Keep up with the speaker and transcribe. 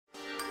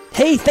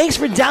Hey, thanks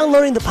for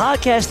downloading the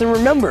podcast, and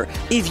remember,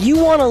 if you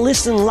want to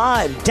listen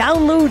live,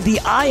 download the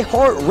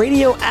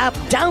iHeartRadio app,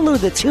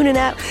 download the TuneIn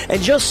app,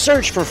 and just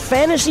search for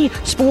Fantasy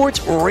Sports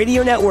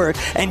Radio Network,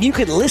 and you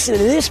can listen to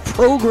this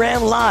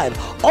program live.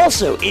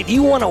 Also, if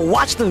you want to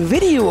watch the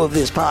video of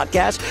this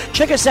podcast,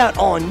 check us out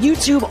on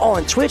YouTube,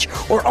 on Twitch,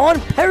 or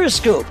on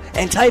Periscope,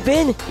 and type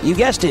in, you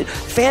guessed it,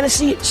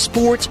 Fantasy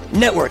Sports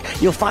Network.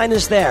 You'll find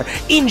us there.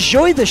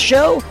 Enjoy the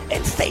show,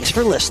 and thanks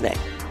for listening.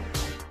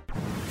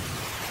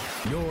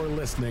 You're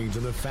listening to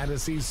the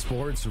Fantasy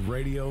Sports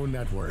Radio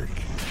Network.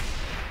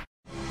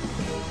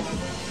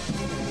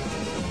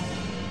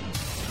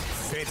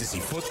 Fantasy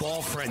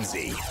Football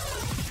Frenzy.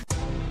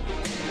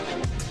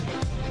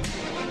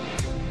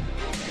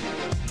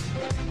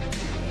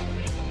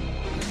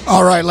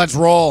 All right, let's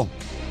roll.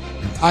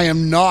 I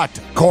am not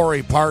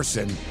Corey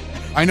Parson.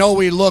 I know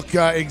we look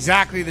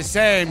exactly the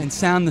same. And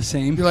sound the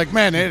same. You're like,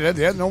 man,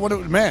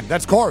 man,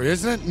 that's Corey,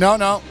 isn't it?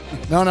 No.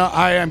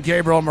 I am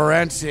Gabriel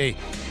Morency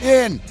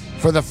in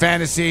for the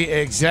fantasy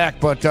exec,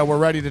 but we're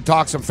ready to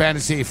talk some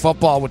fantasy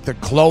football with the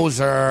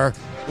closer.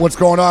 What's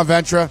going on,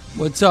 Ventura?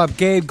 What's up,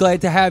 Gabe?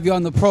 Glad to have you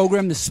on the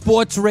program. The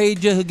Sports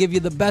Rager, who'll give you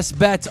the best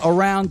bets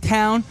around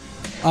town.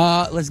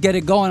 Let's get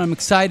it going. I'm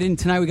excited. And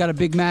tonight we got a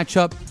big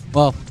matchup.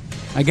 Well,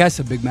 I guess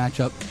a big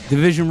matchup.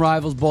 Division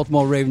rivals,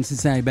 Baltimore Ravens,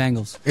 Cincinnati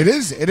Bengals. It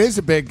is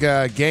a big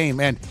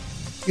game. And,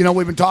 you know,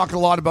 we've been talking a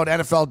lot about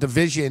NFL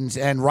divisions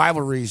and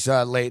rivalries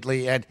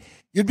lately. And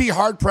you'd be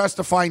hard-pressed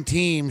to find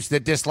teams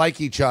that dislike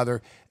each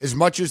other as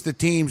much as the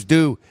teams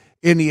do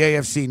in the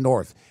AFC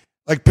North.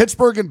 Like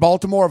Pittsburgh and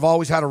Baltimore have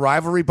always had a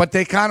rivalry, but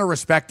they kind of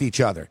respect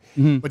each other.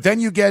 Mm-hmm. But then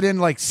you get in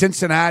like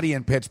Cincinnati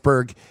and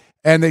Pittsburgh,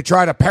 and they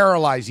try to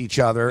paralyze each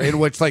other, in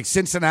which like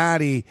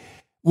Cincinnati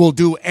will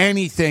do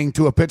anything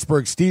to a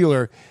Pittsburgh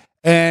Steeler.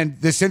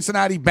 And the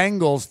Cincinnati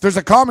Bengals, there's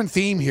a common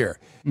theme here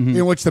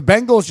in which the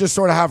Bengals just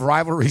sort of have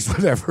rivalries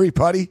with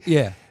everybody.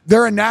 Yeah.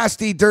 They're a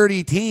nasty,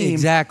 dirty team.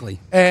 Exactly.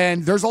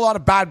 And there's a lot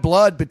of bad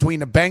blood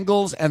between the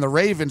Bengals and the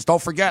Ravens.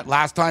 Don't forget,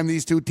 last time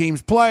these two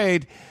teams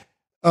played,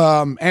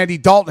 Andy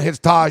Dalton hits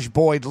Taj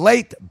Boyd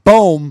late.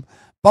 Boom.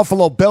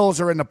 Buffalo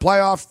Bills are in the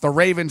playoffs. The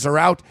Ravens are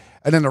out.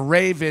 And then the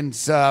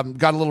Ravens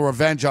got a little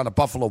revenge on the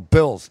Buffalo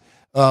Bills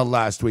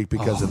last week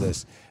because of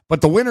this.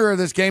 But the winner of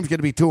this game is going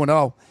to be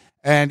 2-0.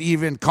 And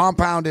even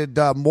compounded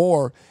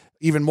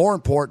even more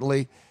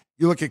importantly,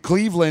 you look at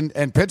Cleveland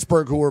and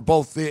Pittsburgh, who were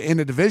both in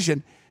the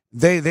division,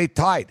 they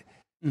tied.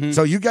 Mm-hmm.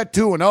 So you got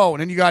 2-0, and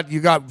then you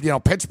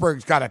got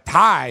Pittsburgh's got a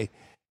tie.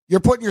 You're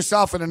putting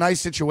yourself in a nice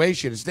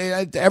situation.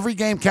 Every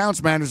game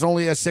counts, man. There's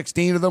only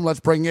 16 of them.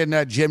 Let's bring in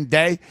Jim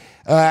Day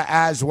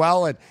as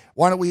well. And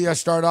why don't we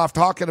start off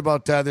talking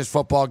about this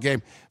football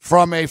game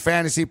from a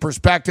fantasy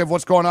perspective?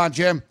 What's going on,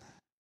 Jim?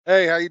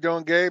 Hey, how you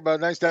doing, Gabe?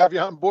 Nice to have you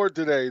on board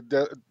today.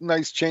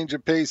 Nice change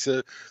of pace.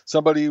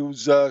 Somebody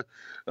who's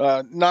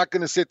not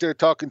going to sit there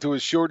talking to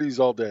his shorties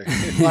all day.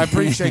 Well, I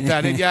appreciate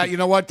that. And yeah, you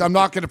know what? I'm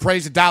not going to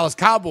praise the Dallas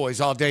Cowboys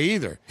all day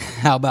either.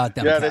 How about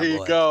that? Yeah, there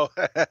you go.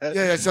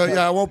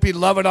 I won't be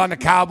loving on the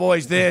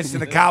Cowboys this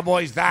and the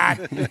Cowboys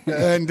that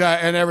and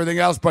everything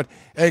else. But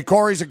hey,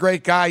 Corey's a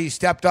great guy. He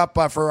stepped up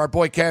for our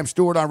boy Cam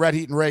Stewart on Red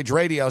Heat and Rage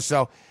Radio.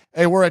 So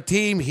hey, we're a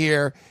team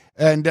here.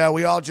 And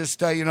we all just,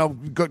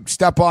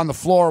 step on the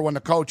floor when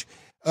the coach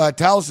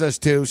tells us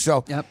to.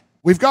 So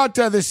We've got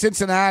the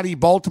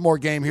Cincinnati-Baltimore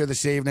game here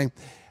this evening.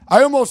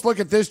 I almost look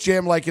at this,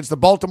 Jim, like it's the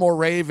Baltimore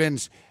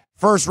Ravens'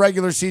 first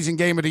regular season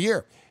game of the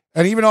year.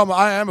 And even though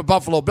I am a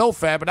Buffalo Bill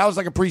fan, but that was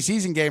like a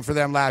preseason game for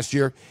them last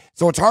year.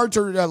 So it's hard to,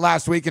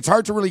 last week, it's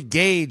hard to really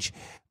gauge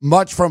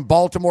much from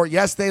Baltimore.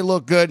 Yes, they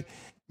look good.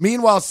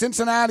 Meanwhile,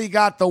 Cincinnati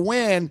got the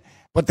win,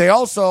 but they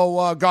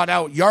also got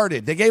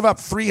out-yarded. They gave up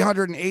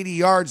 380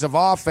 yards of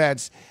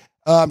offense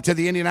to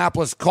the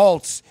Indianapolis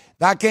Colts.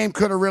 That game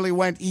could have really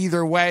went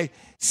either way.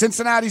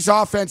 Cincinnati's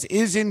offense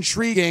is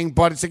intriguing,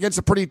 but it's against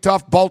a pretty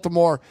tough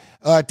Baltimore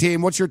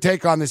team. What's your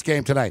take on this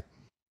game tonight?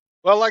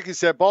 Well, like you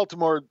said,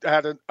 Baltimore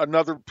had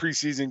another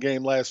preseason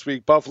game last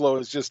week. Buffalo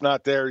is just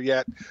not there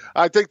yet.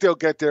 I think they'll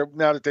get there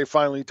now that they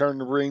finally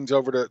turned the reins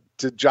over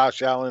to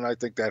Josh Allen. I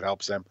think that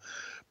helps them.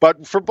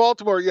 But for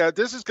Baltimore, yeah,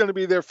 this is going to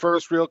be their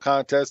first real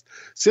contest.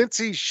 Since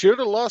he should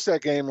have lost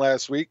that game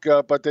last week,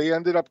 but they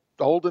ended up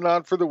holding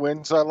on for the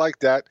win, so I like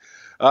that.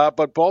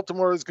 But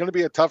Baltimore is going to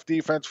be a tough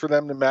defense for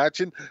them to match.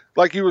 And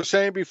like you were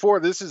saying before,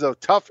 this is a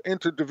tough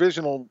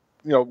interdivisional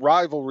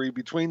rivalry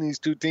between these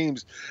two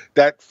teams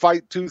that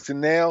fight tooth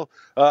and nail.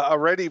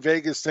 Already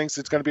Vegas thinks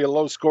it's going to be a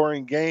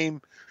low-scoring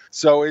game.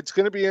 So it's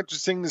going to be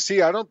interesting to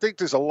see. I don't think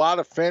there's a lot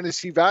of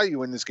fantasy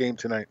value in this game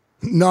tonight.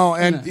 No,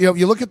 and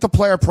you look at the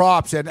player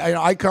props, and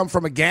I come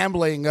from a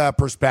gambling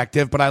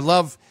perspective, but I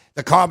love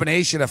the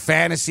combination of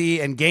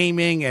fantasy and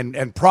gaming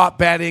and prop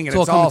betting. And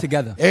it's all coming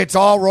together. It's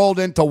all rolled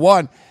into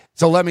one.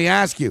 So let me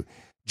ask you,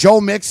 Joe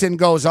Mixon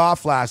goes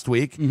off last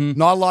week. Mm-hmm.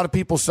 Not a lot of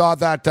people saw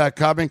that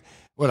coming.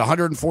 With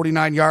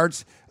 149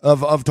 yards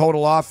of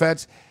total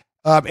offense.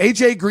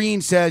 A.J.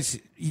 Green says,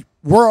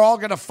 we're all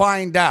going to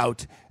find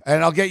out,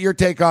 and I'll get your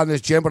take on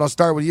this, Jim, but I'll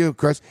start with you,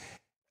 Chris.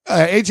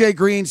 A.J.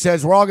 Green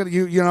says, we're all going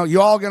to,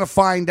 you all going to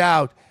find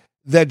out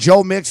that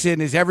Joe Mixon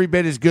is every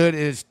bit as good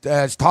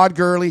as Todd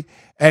Gurley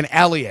and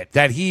Elliott,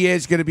 that he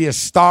is going to be a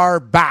star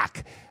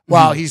back.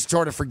 Well, he's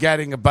sort of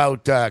forgetting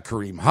about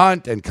Kareem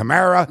Hunt and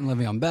Kamara. And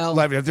Le'Veon Bell.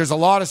 There's a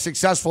lot of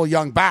successful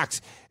young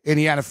backs in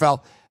the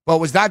NFL. But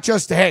was that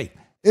just, hey,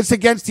 it's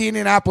against the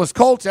Indianapolis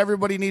Colts,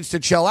 everybody needs to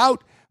chill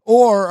out?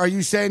 Or are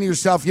you saying to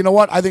yourself, you know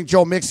what, I think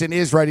Joe Mixon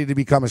is ready to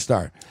become a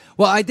star?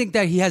 Well, I think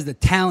that he has the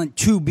talent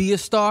to be a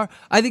star.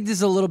 I think this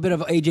is a little bit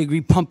of A.J.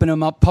 Green pumping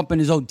him up, pumping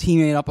his own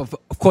teammate up.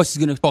 Of course,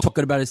 he's going to talk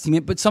good about his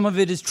teammate, but some of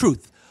it is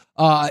truth.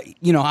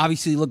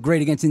 Obviously he looked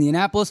great against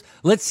Indianapolis.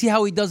 Let's see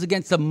how he does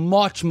against a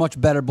much, much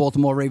better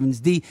Baltimore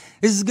Ravens D.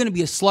 This is going to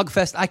be a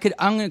slugfest.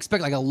 I'm going to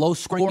expect like a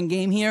low-scoring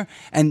game here,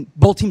 and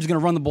both teams are going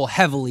to run the ball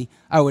heavily,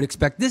 I would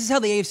expect. This is how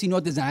the AFC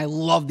North is, and I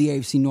love the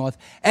AFC North.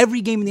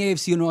 Every game in the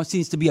AFC North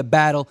seems to be a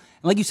battle.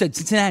 And like you said,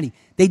 Cincinnati,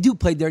 they do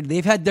play dirty.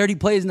 They've had dirty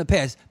players in the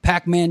past.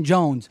 Pac-Man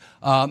Jones.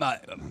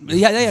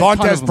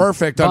 Vontaze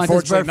Perfect,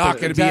 unfortunately, not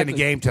going to be in the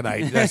game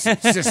tonight. That's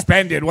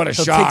suspended. What a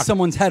He'll shock. take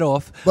someone's head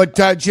off. But,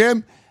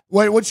 Jim,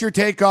 what's your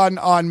take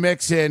on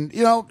Mixon?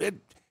 The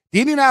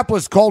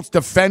Indianapolis Colts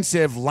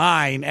defensive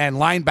line and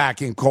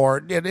linebacking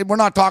core, we're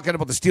not talking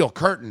about the steel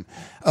curtain,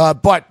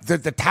 but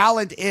the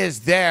talent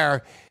is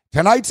there.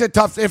 Tonight's a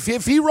tough,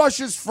 if he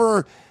rushes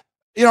for,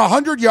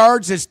 100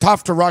 yards is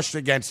tough to rush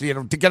against,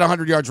 to get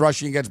 100 yards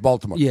rushing against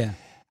Baltimore. Yeah.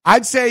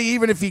 I'd say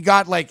even if he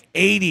got like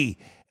 80,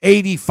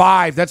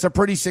 85, that's a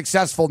pretty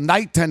successful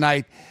night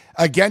tonight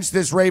against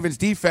this Ravens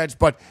defense.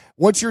 But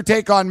what's your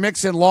take on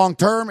Mixon long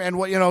term, and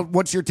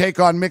what's your take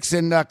on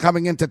Mixon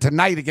coming into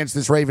tonight against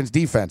this Ravens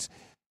defense?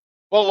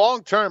 Well,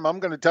 long term, I'm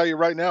going to tell you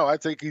right now, I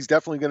think he's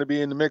definitely going to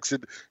be in the mix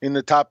in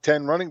the top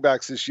 10 running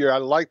backs this year. I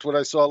liked what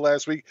I saw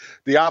last week.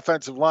 The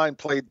offensive line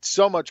played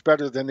so much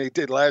better than they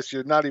did last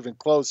year, not even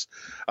close.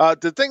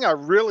 The thing I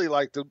really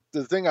liked,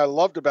 the thing I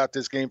loved about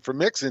this game for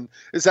Mixon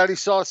is that he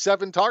saw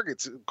 7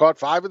 targets, caught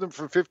 5 of them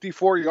for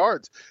 54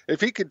 yards. If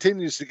he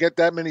continues to get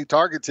that many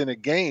targets in a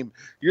game,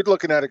 you're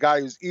looking at a guy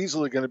who's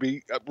easily going to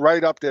be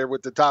right up there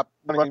with the top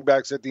running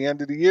backs at the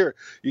end of the year.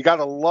 You got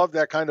to love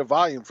that kind of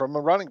volume from a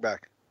running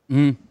back.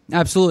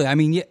 Absolutely. I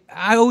mean,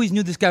 I always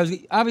knew this guy was,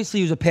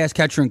 obviously he was a pass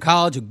catcher in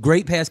college, a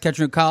great pass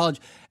catcher in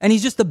college, and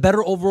he's just a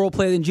better overall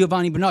player than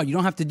Giovanni Bernard. You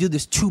don't have to do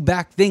this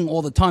 2-back thing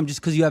all the time just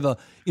because you have a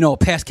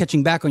pass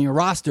catching back on your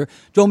roster.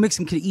 Joe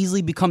Mixon could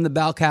easily become the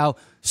bell cow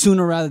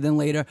sooner rather than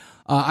later.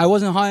 I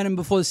wasn't high on him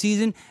before the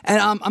season, and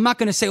I'm not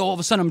going to say all of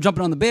a sudden I'm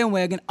jumping on the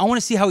bandwagon. I want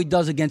to see how he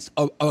does against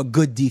a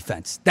good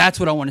defense. That's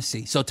what I want to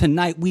see. So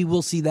tonight we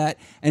will see that,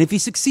 and if he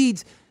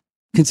succeeds,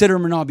 consider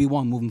him an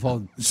RB1 moving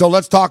forward. So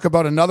let's talk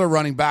about another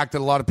running back that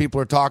a lot of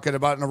people are talking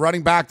about, and a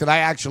running back that I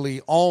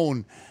actually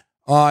own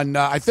on,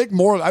 I think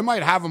more, I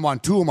might have him on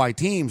 2 of my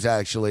teams,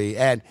 actually,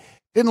 and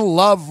didn't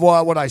love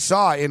what I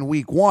saw in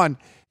week 1,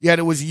 yet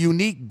it was a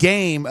unique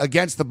game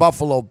against the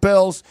Buffalo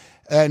Bills,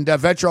 and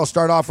Venture, I'll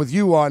start off with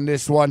you on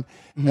this one,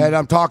 and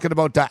I'm talking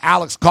about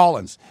Alex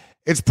Collins.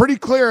 It's pretty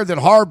clear that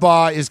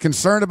Harbaugh is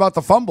concerned about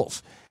the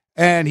fumbles,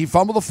 and he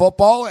fumbled the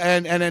football,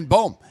 and then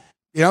boom.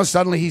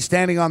 Suddenly he's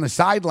standing on the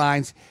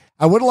sidelines.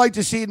 I would have liked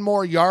to see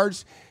more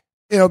yards.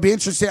 It'd be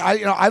interesting.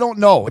 I don't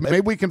know.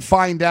 Maybe we can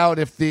find out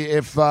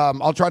if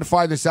I'll try to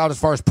find this out as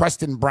far as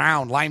Preston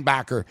Brown,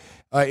 linebacker,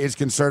 is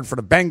concerned for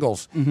the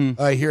Bengals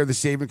here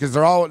this evening, because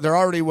they're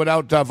already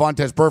without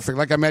Vontaze Perfect.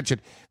 Like I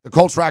mentioned, the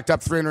Colts racked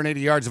up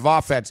 380 yards of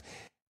offense.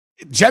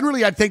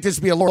 Generally, I'd think this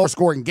would be a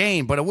lower-scoring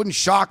game, but it wouldn't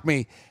shock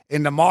me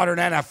in the modern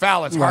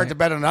NFL. It's hard to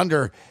bet an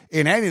under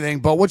in anything.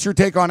 But what's your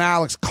take on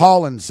Alex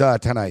Collins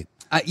tonight?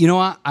 You know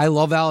what? I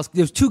love Alex.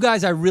 There's 2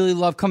 guys I really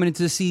love coming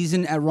into the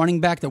season at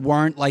running back that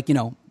weren't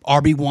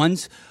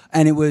RB1s,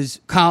 and it was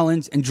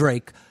Collins and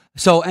Drake.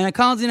 And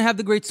Collins didn't have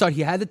the great start.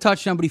 He had the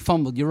touchdown, but he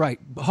fumbled. You're right.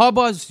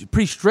 Harbaugh's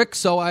pretty strict,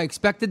 so I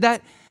expected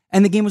that,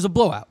 and the game was a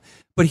blowout.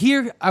 But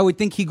here, I would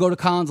think he'd go to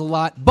Collins a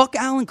lot. Buck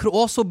Allen could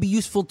also be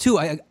useful, too.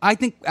 I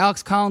think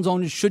Alex Collins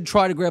owners should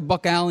try to grab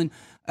Buck Allen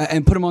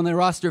and put him on their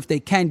roster if they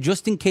can,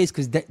 just in case,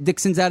 because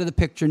Dixon's out of the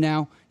picture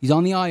now. He's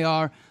on the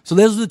IR. So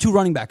those are the 2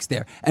 running backs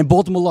there. And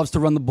Baltimore loves to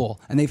run the ball,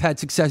 and they've had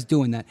success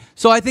doing that.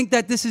 So I think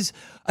that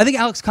I think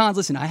Alex Collins,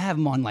 listen, I have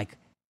him on I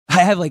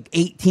have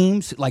 8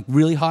 teams,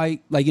 really high,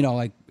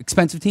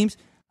 expensive teams.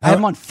 I have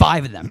him on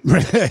 5 of them.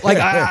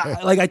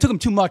 I took him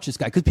too much, this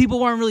guy, because people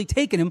weren't really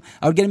taking him.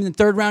 I would get him in the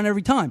 3rd round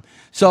every time.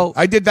 So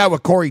I did that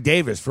with Corey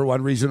Davis for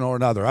one reason or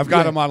another. I've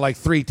got him on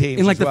 3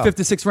 teams in the 5th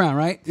to 6th round,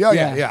 right?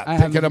 Yeah.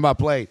 Picking him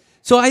up late.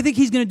 So I think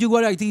he's going to do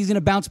what I think he's going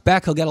to bounce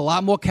back. He'll get a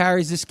lot more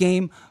carries this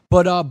game.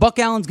 But Buck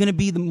Allen's going to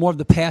be more of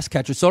the pass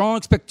catcher. So I don't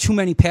expect too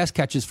many pass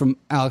catches from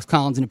Alex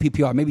Collins in a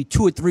PPR. Maybe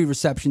 2 or 3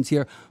 receptions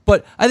here.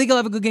 But I think he'll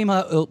have a good game.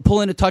 He'll pull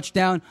in a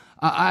touchdown.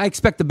 I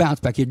expect the bounce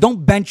back here.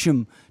 Don't bench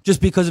him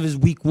just because of his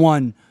week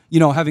 1,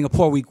 having a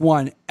poor week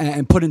 1,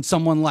 and put in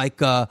someone like,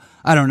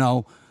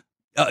 Tariq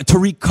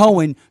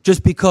Cohen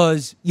just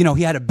because, he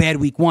had a bad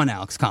week 1,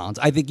 Alex Collins.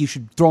 I think you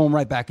should throw him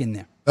right back in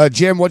there.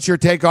 Jim, what's your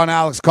take on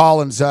Alex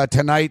Collins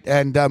tonight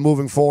and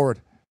moving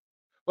forward?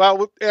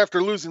 Well,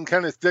 after losing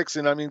Kenneth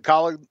Dixon, I mean,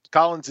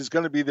 Collins is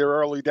going to be their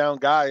early down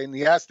guy, and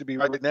he has to be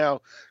right now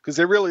because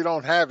they really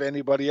don't have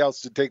anybody else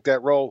to take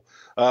that role.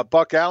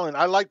 Buck Allen,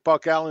 I like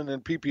Buck Allen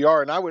in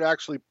PPR, and I would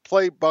actually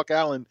play Buck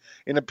Allen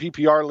in a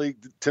PPR league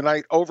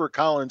tonight over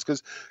Collins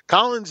because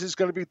Collins is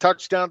going to be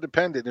touchdown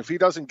dependent. If he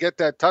doesn't get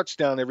that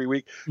touchdown every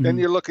week, then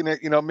you're looking at,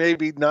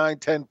 maybe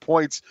 9-10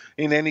 points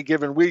in any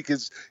given week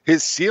is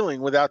his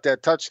ceiling without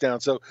that touchdown.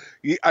 So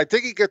I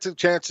think he gets a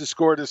chance to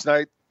score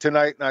tonight,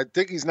 and I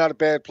think he's not a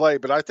bad play,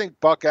 but I think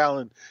Buck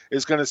Allen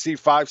is going to see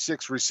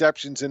 5-6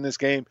 receptions in this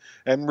game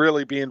and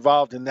really be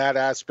involved in that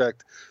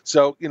aspect.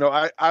 So,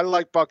 I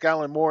like Buck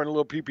Allen more in a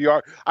little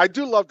PPR. I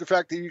do love the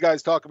fact that you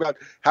guys talk about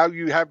how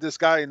you have this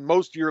guy in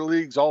most of your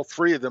leagues, all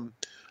three of them.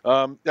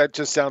 That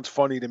just sounds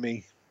funny to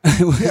me.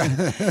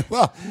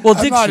 Well,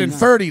 I'm not in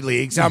 30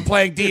 leagues. I'm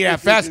playing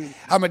DFS.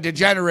 I'm a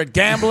degenerate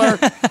gambler.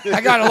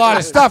 I got a lot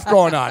of stuff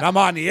going on. I'm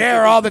on the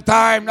air all the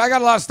time. I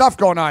got a lot of stuff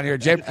going on here,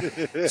 Jim.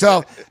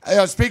 So,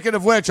 speaking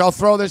of which, I'll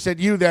throw this at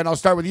you then. I'll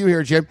start with you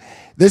here, Jim.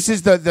 This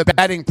is the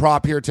betting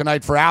prop here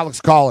tonight for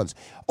Alex Collins.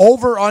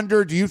 Over,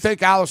 under, do you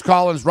think Alex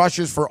Collins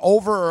rushes for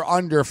over or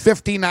under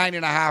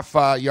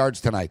 59.5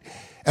 yards tonight?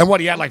 And what,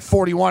 he had like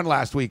 41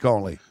 last week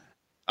only.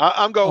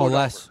 I'm going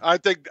less. over.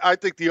 I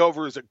think the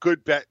over is a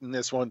good bet in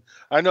this one.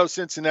 I know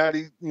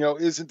Cincinnati,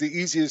 isn't the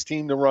easiest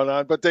team to run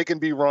on, but they can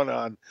be run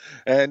on,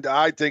 and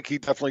I think he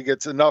definitely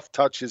gets enough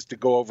touches to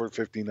go over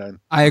 59.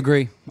 I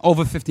agree.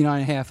 Over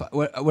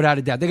 59.5, without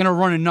a doubt. They're going to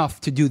run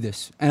enough to do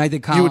this, and I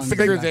think Collins. You would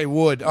figure they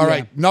would. All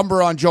right,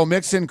 number on Joe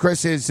Mixon,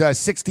 Chris, is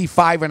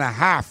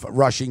 65.5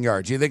 rushing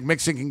yards. You think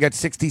Mixon can get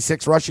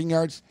 66 rushing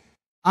yards?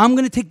 I'm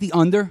going to take the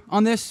under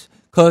on this.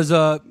 Because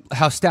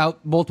how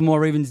stout Baltimore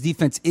Ravens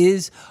defense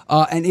is.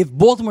 And if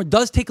Baltimore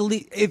does take a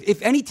lead, if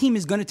any team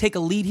is going to take a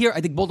lead here, I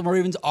think Baltimore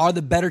Ravens are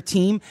the better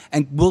team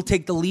and will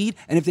take the lead.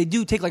 And if they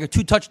do take like a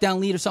 2-touchdown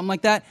lead or something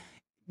like that,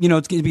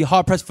 it's going to be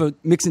hard-pressed for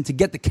Mixon to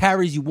get the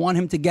carries you want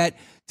him to get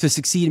to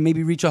succeed and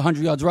maybe reach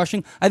 100 yards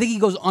rushing. I think he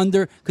goes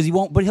under because he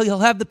won't, but he'll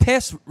have the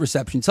pass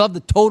receptions. He'll have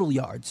the total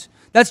yards.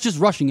 That's just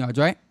rushing yards,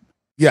 right?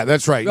 Yeah,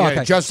 that's right. Okay.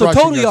 Yeah, just so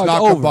rushing total yards,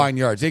 not over. combined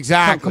yards.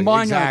 Exactly.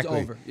 Combined exactly.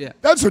 yards over. Yeah.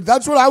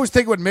 That's what I was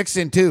thinking with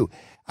Mixon too.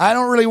 I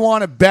don't really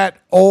want to bet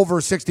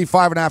over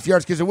 65.5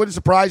 yards because it wouldn't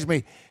surprise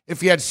me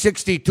if he had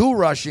 62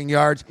 rushing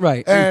yards,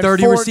 right, and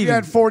 30 receiving,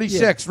 and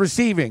 46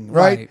 receiving,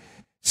 right?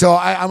 So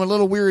I'm a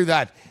little weary of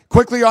that.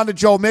 Quickly on to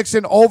Joe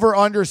Mixon, over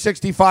under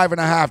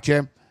 65.5,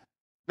 Jim.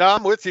 No,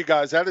 I'm with you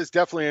guys. That is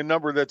definitely a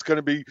number that's going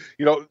to be,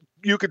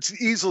 you could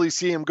easily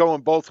see him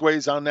going both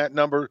ways on that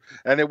number,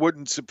 and it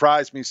wouldn't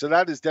surprise me. So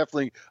that is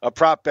definitely a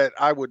prop bet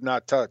I would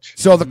not touch.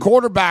 So the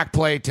quarterback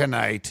play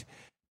tonight,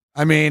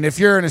 I mean, if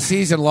you're in a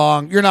season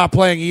long, you're not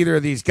playing either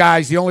of these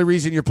guys. The only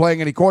reason you're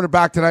playing any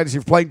quarterback tonight is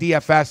you're playing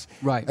DFS,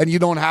 right? And you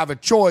don't have a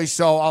choice.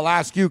 So I'll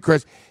ask you,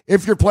 Chris,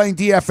 if you're playing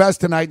DFS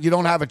tonight and you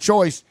don't have a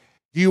choice,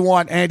 do you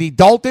want Andy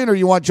Dalton or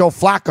you want Joe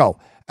Flacco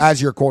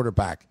as your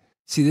quarterback?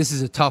 See, this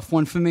is a tough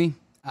one for me.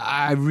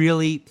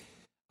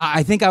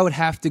 I think I would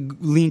have to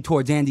lean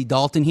towards Andy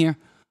Dalton here.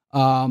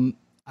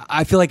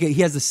 I feel like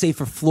he has a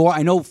safer floor.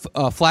 I know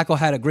Flacco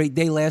had a great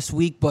day last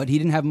week, but he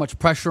didn't have much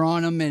pressure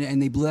on him,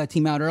 and they blew that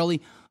team out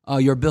early.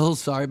 Your Bills,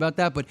 sorry about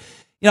that, but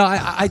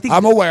I think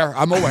I'm aware.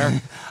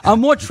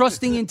 I'm more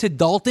trusting into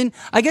Dalton.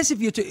 I guess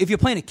if you're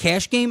playing a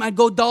cash game, I'd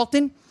go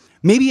Dalton.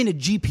 Maybe in a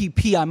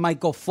GPP, I might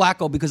go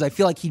Flacco because I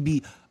feel like he'd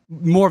be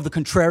more of the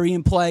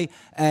contrarian play,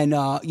 and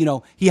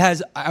he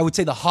has, I would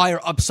say, the higher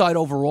upside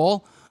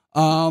overall.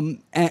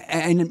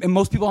 And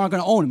most people aren't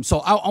going to own him. So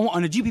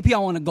on a GPP, I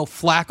want to go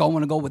Flacco. I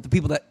want to go with the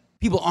people that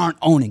people aren't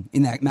owning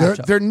in that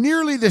matchup. They're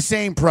nearly the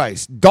same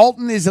price.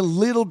 Dalton is a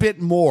little bit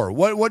more.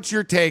 What's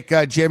your take,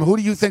 Jim? Who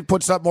do you think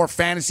puts up more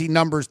fantasy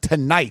numbers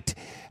tonight?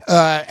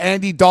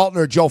 Andy Dalton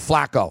or Joe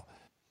Flacco?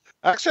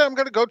 Actually, I'm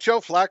going to go Joe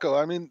Flacco.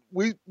 I mean,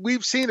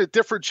 we've seen a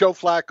different Joe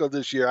Flacco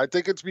this year. I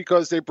think it's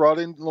because they brought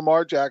in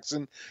Lamar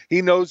Jackson.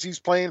 He knows he's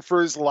playing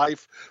for his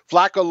life.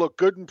 Flacco looked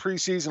good in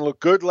preseason, looked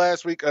good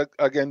last week.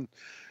 Again,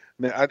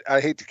 man, I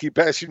hate to keep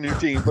bashing your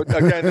team, but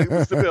again, it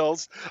was the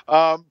Bills.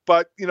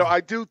 But,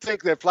 I do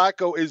think that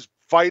Flacco is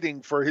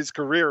fighting for his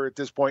career at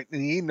this point,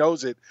 and he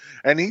knows it.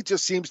 And he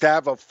just seems to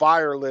have a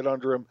fire lit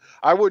under him.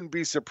 I wouldn't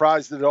be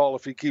surprised at all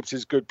if he keeps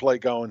his good play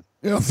going.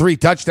 3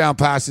 touchdown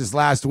passes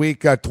last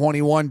week,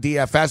 21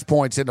 DFS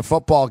points in the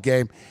football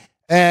game.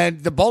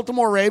 And the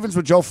Baltimore Ravens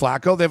with Joe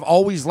Flacco, they've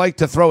always liked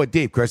to throw it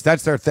deep, Chris.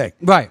 That's their thing.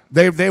 Right.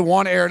 They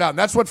want to air it out. And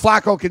that's what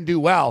Flacco can do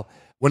well.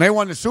 When they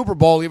won the Super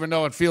Bowl, even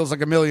though it feels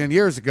like a million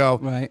years ago,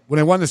 right, when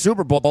they won the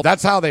Super Bowl,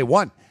 that's how they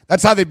won.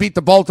 That's how they beat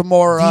the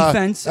Baltimore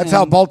defense. That's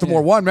how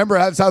Baltimore won. Remember,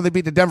 that's how they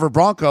beat the Denver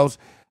Broncos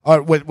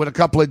with a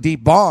couple of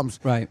deep bombs,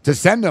 right, to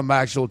send them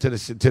actually to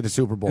the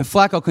Super Bowl. And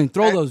Flacco can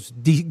throw those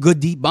good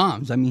deep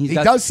bombs. I mean, he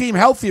does seem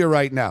healthier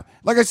right now.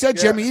 Like I said,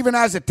 Jimmy, even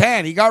as a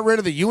tan, he got rid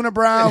of the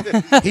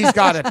unibrow. He's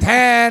got a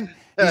tan.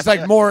 He's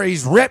like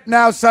he's ripped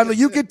now suddenly.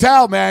 You could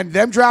tell, man,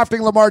 them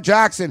drafting Lamar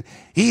Jackson,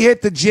 he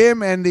hit the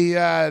gym and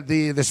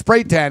the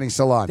spray tanning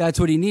salon. That's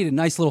what he needed,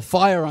 nice little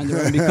fire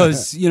under him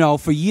because,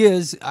 for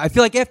years, I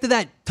feel like after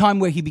that time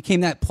where he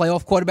became that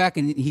playoff quarterback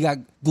and he got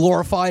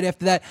glorified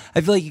after that,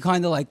 I feel like he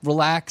kind of like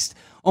relaxed,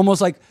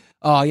 almost like,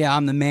 oh, yeah,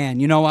 I'm the man.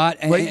 You know what?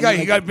 Well,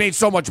 you got made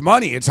so much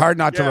money. It's hard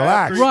not to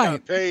relax.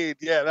 Right. Paid.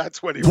 Yeah,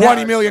 that's what he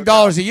 $20 million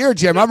a year,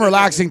 Jim. I'm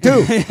relaxing,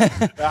 too.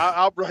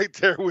 I'm right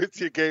there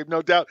with you, Gabe,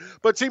 no doubt.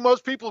 But see,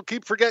 most people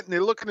keep forgetting.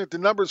 They're looking at the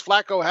numbers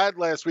Flacco had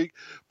last week,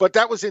 but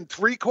that was in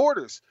 3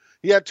 quarters.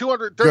 He had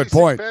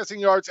 236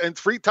 passing yards and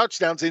 3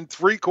 touchdowns in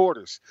 3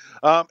 quarters.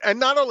 And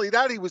not only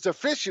that, he was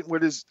efficient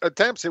with his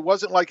attempts. It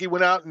wasn't like he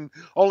went out and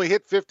only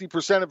hit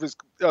 50% of his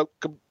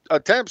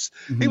attempts.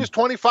 Mm-hmm. He was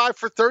 25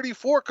 for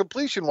 34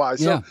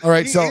 completion-wise. Yeah. So all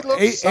right, he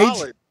looked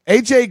solid.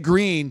 AJ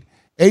Green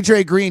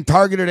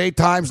targeted 8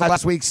 times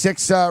last week,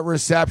 6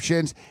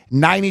 receptions,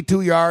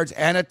 92 yards,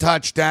 and a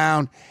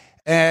touchdown.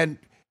 And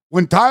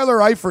when Tyler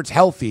Eifert's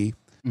healthy,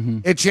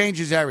 it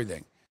changes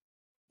everything.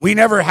 We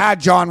never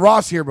had John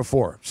Ross here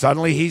before.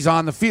 Suddenly he's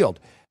on the field.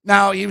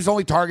 Now, he was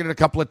only targeted a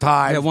couple of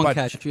times. Yeah, one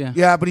catch, yeah.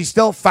 Yeah, but he's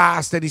still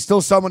fast, and he's still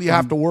someone you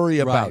have to worry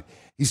about. Right.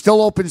 He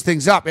still opens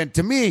things up. And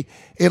to me,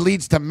 it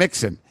leads to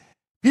Mixon.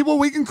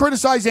 We can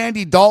criticize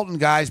Andy Dalton,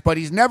 guys, but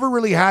he's never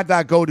really had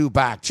that go-to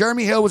back.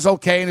 Jeremy Hill was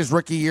okay in his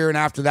rookie year and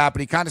after that, but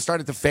he kind of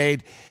started to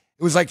fade.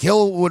 It was like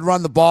Hill would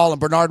run the ball and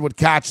Bernard would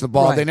catch the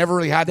ball. Right. They never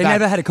really had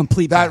never had a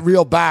complete that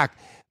real back.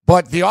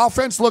 But the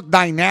offense looked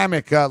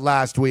dynamic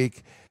last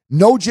week.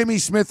 No Jimmy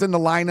Smith in the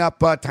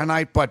lineup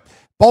tonight, but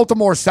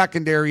Baltimore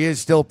secondary is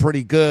still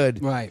pretty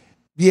good. Right.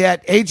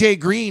 Yet AJ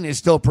Green is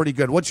still pretty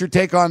good. What's your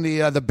take on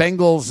the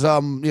Bengals?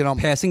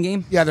 Passing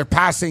game? Yeah, their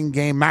passing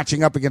game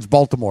matching up against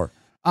Baltimore.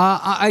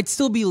 I'd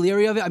still be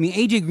leery of it. I mean,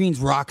 AJ Green's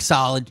rock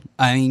solid.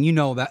 I mean, you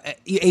know about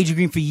AJ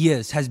Green for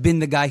years has been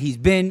the guy he's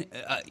been.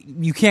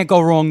 You can't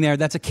go wrong there.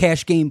 That's a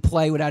cash game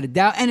play without a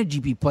doubt, and a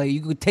GP play. You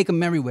could take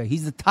him everywhere.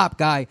 He's the top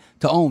guy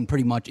to own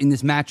pretty much in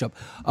this matchup.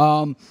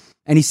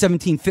 And he's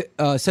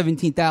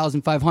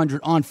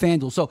 17,500 on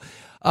FanDuel. So,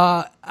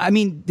 I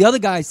mean, the other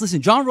guys,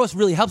 listen, John Ross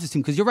really helps his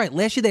team because you're right.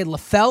 Last year they had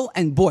LaFell,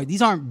 and boy,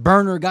 these aren't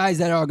burner guys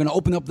that are going to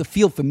open up the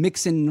field for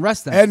Mixon and the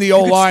rest of them. And the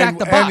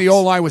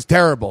O-line was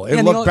terrible.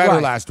 It looked better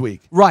last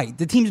week. Right.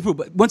 The team's improved.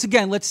 But once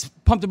again, let's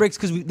pump the brakes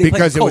because they played the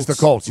Colts. It was the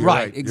Colts. You're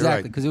right.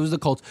 Exactly, because it was the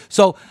Colts.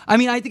 So, I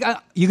mean, I think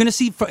you're going to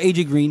see for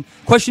AJ Green.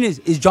 Question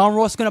is John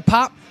Ross going to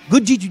pop?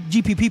 Good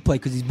GPP play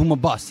because he's boom or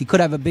bust. He could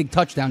have a big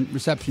touchdown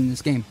reception in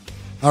this game.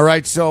 All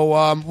right,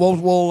 so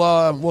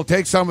we'll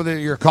take some of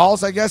your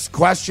calls, I guess,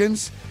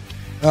 questions.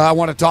 I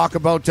want to talk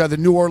about the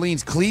New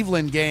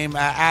Orleans-Cleveland game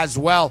as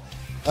well.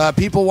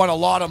 People won a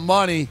lot of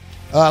money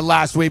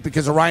last week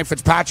because of Ryan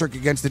Fitzpatrick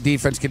against the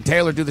defense. Can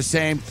Taylor do the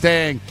same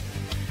thing?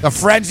 The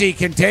frenzy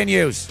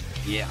continues.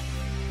 Yeah.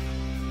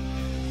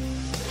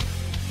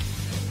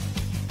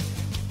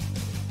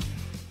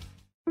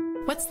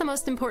 What's the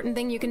most important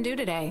thing you can do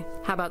today?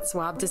 How about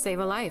swab to save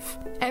a life?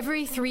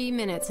 Every 3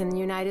 minutes in the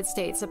United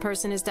States, a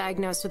person is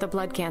diagnosed with a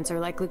blood cancer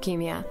like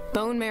leukemia.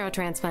 Bone marrow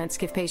transplants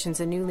give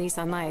patients a new lease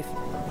on life,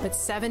 but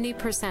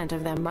 70%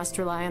 of them must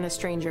rely on a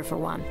stranger for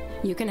one.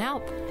 You can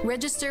help.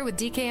 Register with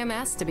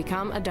DKMS to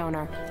become a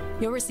donor.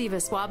 You'll receive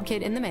a swab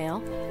kit in the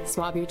mail,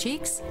 swab your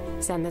cheeks,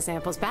 send the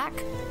samples back,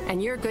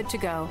 and you're good to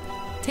go.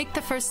 Take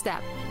the first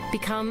step.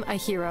 Become a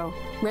hero.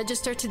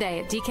 Register today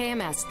at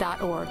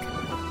dkms.org.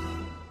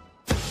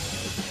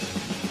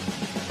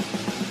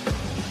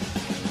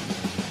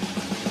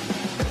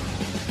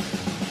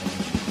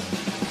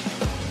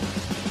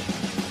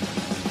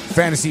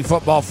 Fantasy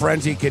Football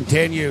Frenzy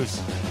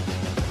continues.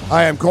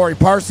 I am Corey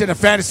Parson, a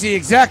fantasy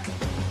exec,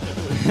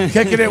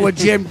 kicking it with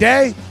Jim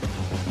Day.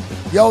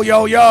 Yo,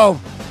 yo, yo.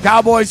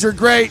 Cowboys are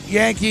great.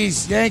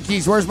 Yankees.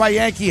 Where's my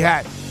Yankee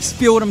hat?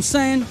 Feel what I'm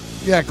saying?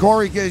 Yeah,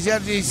 Corey, he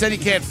said he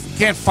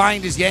can't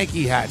find his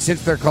Yankee hat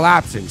since they're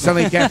collapsing.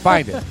 Suddenly he can't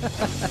find it.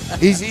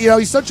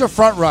 He's such a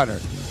front runner.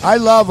 I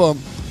love him.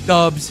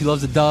 Dubs. He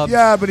loves the Dubs.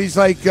 Yeah, but he's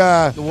like, he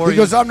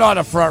goes, I'm not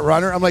a front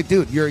runner. I'm like,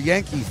 dude, you're a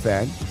Yankee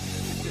fan.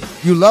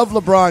 You love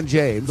LeBron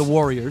James. The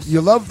Warriors.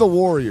 You love the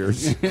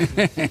Warriors.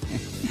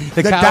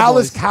 the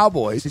Dallas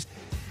Cowboys.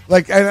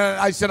 And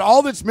I said,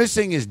 all that's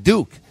missing is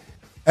Duke.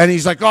 And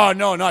he's like, oh,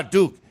 no, not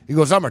Duke. He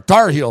goes, I'm a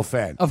Tar Heel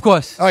fan. Of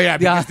course. Oh, yeah,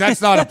 because that's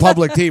not a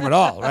public team at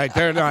all, right?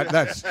 They're not.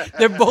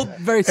 They're both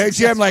very successful. Hey,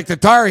 Jim, like the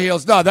Tar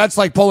Heels, no, that's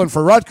like pulling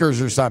for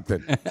Rutgers or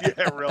something.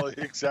 Yeah, really,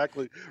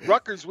 exactly.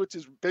 Rutgers, which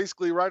is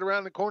basically right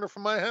around the corner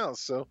from my house.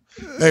 So,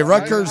 hey,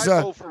 Rutgers.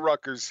 I pull for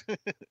Rutgers.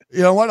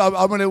 You know what?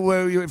 I'm going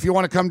to, if you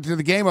want to come to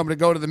the game, I'm going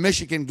to go to the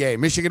Michigan game,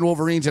 Michigan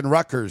Wolverines and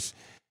Rutgers.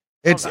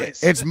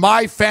 It's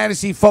my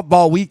fantasy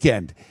football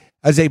weekend.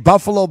 As a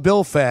Buffalo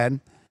Bill fan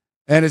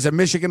and as a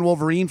Michigan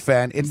Wolverine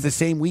fan, it's the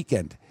same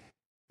weekend.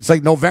 It's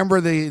like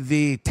November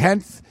the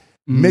 10th,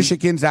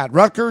 Michigan's at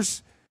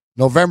Rutgers.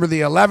 November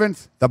the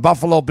 11th, the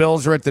Buffalo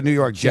Bills are at the New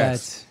York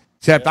Jets.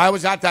 Except I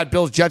was at that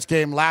Bills-Jets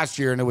game last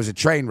year, and it was a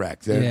train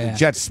wreck. The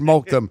Jets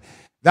smoked them.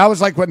 That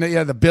was like when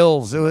the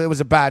Bills, it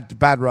was a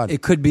bad run.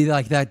 It could be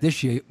like that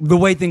this year, the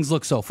way things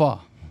look so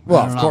far.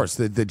 Well, of course,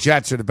 the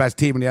Jets are the best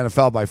team in the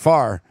NFL by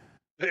far.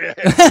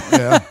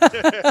 I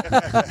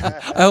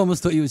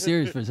almost thought you were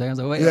serious for a second. I was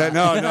like, wait. Yeah,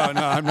 no,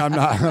 I'm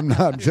not.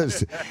 I'm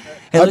just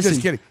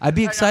kidding. I'd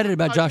be excited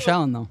about Josh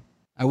Allen, though.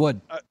 I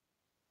would.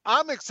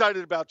 I'm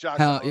excited about Josh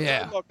Hell, Allen.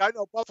 yeah. Look, I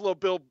know Buffalo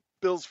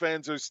Bills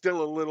fans are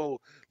still a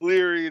little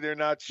leery. They're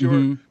not sure.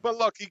 Mm-hmm. But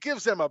look, he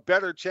gives them a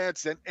better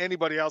chance than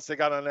anybody else they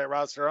got on that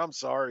roster. I'm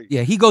sorry.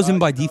 Yeah, he goes in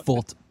by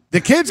default. The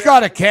kid's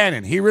got a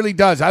cannon. He really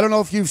does. I don't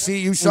know if you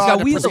saw in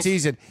the wheels.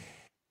 preseason.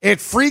 It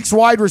freaks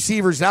wide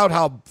receivers out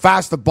how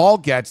fast the ball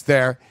gets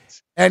there,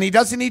 and he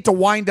doesn't need to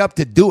wind up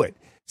to do it.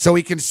 So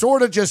he can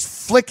sort of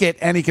just flick it,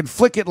 and he can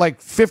flick it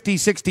like 50,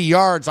 60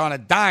 yards on a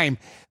dime.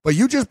 But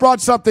you just brought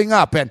something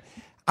up, and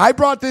I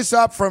brought this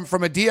up from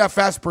a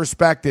DFS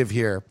perspective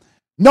here.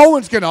 No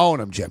one's going to own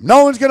him, Jim.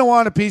 No one's going to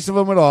want a piece of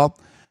him at all.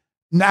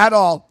 Not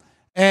all.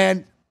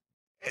 And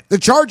the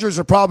Chargers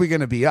are probably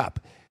going to be up.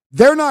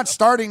 They're not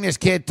starting this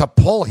kid to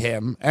pull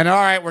him. And, all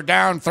right, we're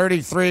down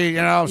 33,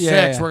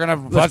 6. We're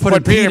going to let's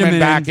put Peterman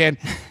back in.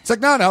 It's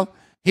like, no.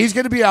 He's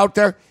going to be out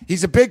there.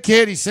 He's a big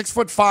kid. He's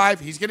 6'5".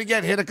 He's going to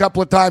get hit a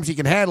couple of times. He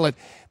can handle it.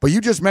 But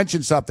you just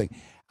mentioned something.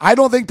 I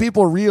don't think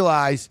people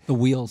realize the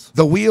wheels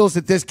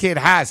that this kid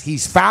has.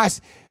 He's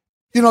fast.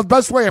 The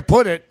best way to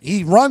put it,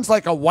 he runs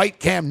like a white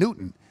Cam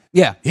Newton.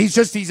 Yeah.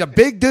 He's a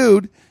big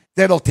dude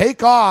that'll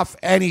take off,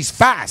 and he's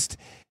fast.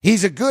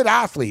 He's a good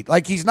athlete.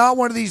 Like, he's not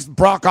one of these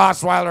Brock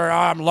Osweiler,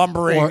 I'm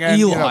lumbering. Or and,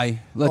 Eli.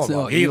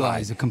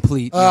 Eli's a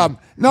complete.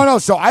 No.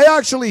 So I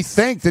actually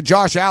think that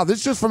Josh Allen, this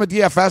is just from a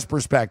DFS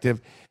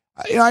perspective.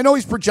 I know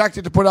he's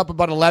projected to put up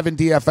about 11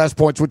 DFS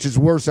points, which is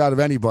worse out of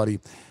anybody,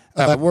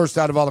 worst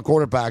out of all the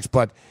quarterbacks.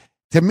 But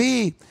to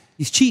me,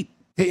 he's cheap.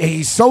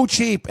 He's so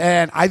cheap,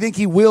 and I think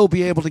he will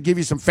be able to give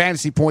you some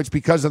fantasy points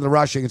because of the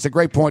rushing. It's a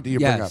great point that you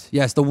bring up.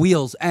 Yes, the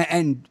wheels.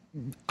 And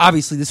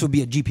obviously this would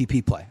be a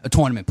GPP play, a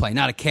tournament play,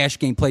 not a cash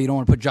game play. You don't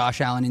want to put Josh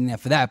Allen in there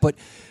for that. But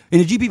in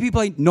a GPP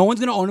play, no one's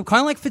going to own him.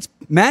 Kind of like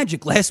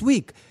Fitzmagic last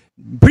week.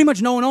 Pretty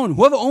much no one owned him.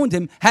 Whoever owned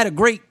him had a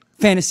great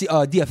fantasy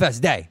DFS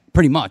day,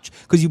 pretty much,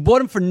 because you bought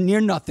him for near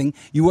nothing.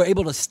 You were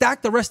able to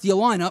stack the rest of your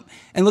lineup,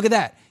 and look at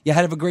that. You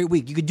had a great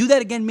week. You could do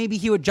that again maybe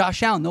here with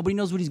Josh Allen. Nobody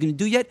knows what he's going to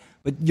do yet,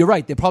 but you're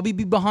right. They'll probably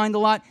be behind a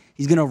lot.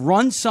 He's going to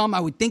run some. I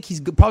would think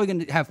he's probably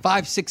going to have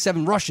 5, 6,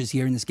 7 rushes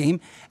here in this game,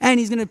 and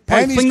he's going to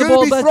probably fling the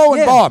ball. And he's going to be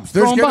throwing bombs.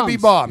 There's going to be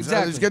bombs.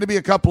 Exactly. There's going to be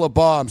a couple of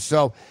bombs.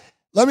 So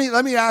let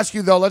me ask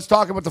you, though, let's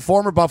talk about the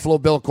former Buffalo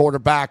Bill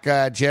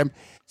quarterback, Jim.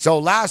 So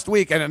last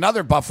week, and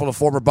another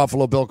former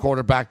Buffalo Bill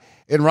quarterback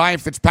in Ryan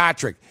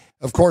Fitzpatrick.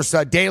 Of course,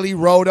 Daily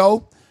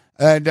Roto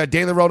and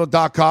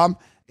dailyroto.com.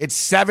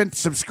 Its 7th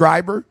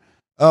subscriber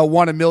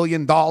won $1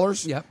 million.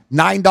 Yep.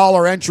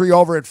 $9 entry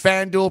over at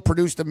FanDuel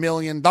produced $1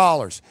 million.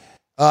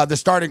 The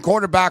starting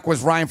quarterback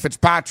was Ryan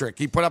Fitzpatrick.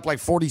 He put up like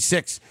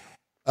 46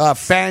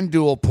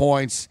 FanDuel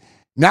points.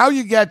 Now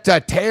you get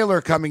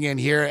Taylor coming in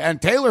here, and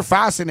Taylor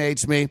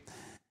fascinates me.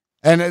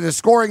 And the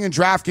scoring in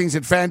DraftKings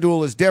and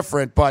FanDuel is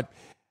different, but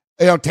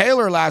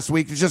Taylor last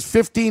week was just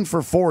 15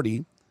 for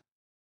 40.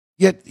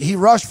 Yet he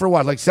rushed for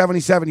like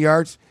 77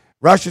 yards,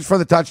 rushes for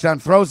the touchdown,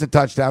 throws the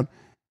touchdown.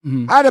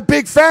 Mm-hmm. Had a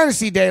big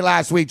fantasy day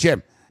last week,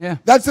 Jim. Yeah.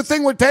 That's the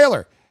thing with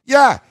Taylor.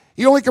 Yeah,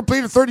 he only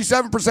completed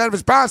 37% of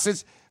his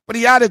passes, but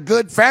he had a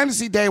good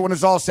fantasy day when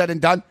it's all said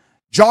and done.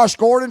 Josh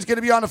Gordon's going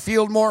to be on the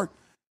field more.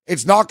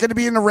 It's not going to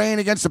be in the rain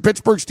against the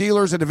Pittsburgh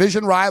Steelers, a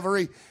division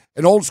rivalry,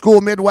 an old school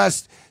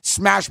Midwest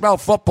smash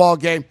mouth football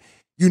game.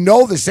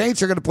 The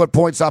Saints are going to put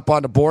points up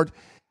on the board.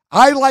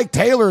 I like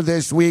Taylor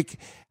this week.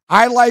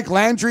 I like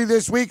Landry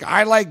this week.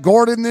 I like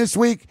Gordon this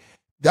week.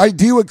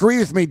 Do you agree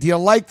with me? Do you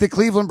like the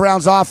Cleveland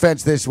Browns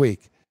offense this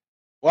week?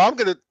 Well, I'm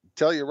going to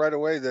tell you right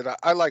away that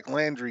I like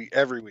Landry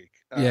every week.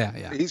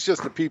 Yeah. He's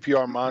just a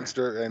PPR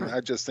monster, and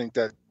I just think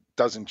that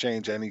doesn't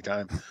change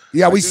anytime.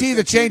 Yeah, we see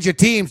the change of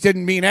teams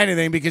didn't mean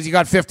anything because he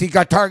got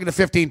targeted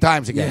 15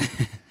 times again.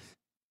 Yeah.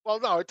 Well,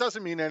 no, it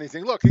doesn't mean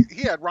anything. Look,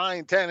 he had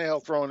Ryan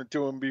Tannehill throwing it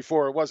to him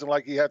before. It wasn't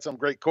like he had some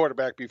great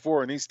quarterback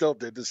before, and he still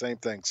did the same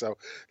thing. So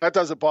that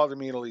doesn't bother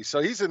me in the least.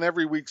 So he's an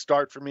every week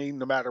start for me,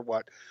 no matter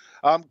what.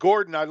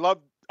 Gordon, I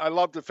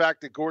love the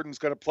fact that Gordon's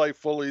going to play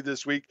fully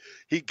this week.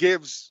 He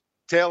gives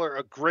Taylor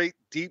a great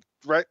deep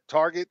threat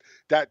target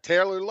that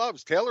Taylor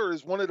loves. Taylor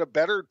is one of the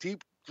better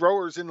deep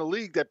throwers in the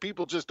league that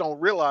people just don't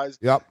realize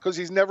because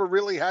he's never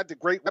really had the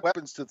great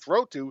weapons to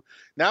throw to.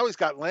 Now he's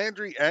got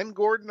Landry and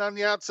Gordon on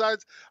the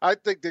outsides. I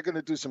think they're going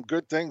to do some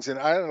good things, and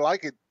I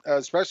like it,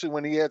 especially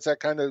when he adds that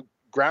kind of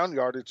ground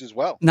yardage as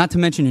well. Not to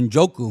mention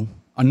Njoku,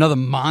 another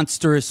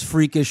monstrous,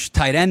 freakish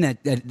tight end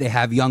that they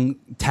have young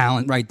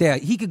talent right there.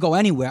 He could go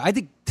anywhere. I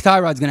think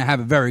Tyrod's going to have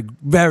a very,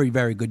 very,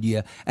 very good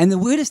year. And the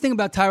weirdest thing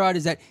about Tyrod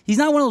is that he's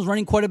not one of those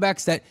running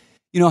quarterbacks that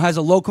has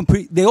a low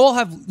they all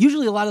have,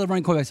 usually a lot of the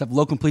running quarterbacks have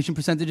low completion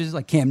percentages,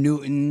 like Cam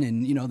Newton,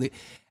 and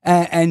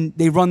and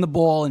they run the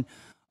ball. And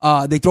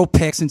They throw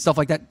picks and stuff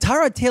like that.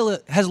 Tyrod Taylor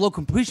has a low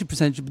completion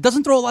percentage, but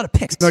doesn't throw a lot of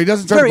picks. No, he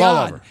doesn't turn the Very ball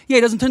odd. over. Yeah,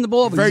 he doesn't turn the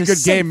ball over. Very He's a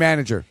good game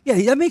manager. Yeah,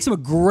 that makes him a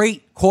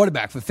great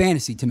quarterback for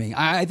fantasy to me.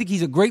 I think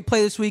he's a great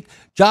play this week.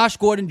 Josh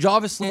Gordon,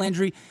 Jarvis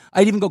Landry.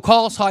 I'd even go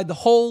Carlos Hyde. The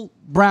whole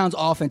Browns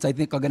offense, I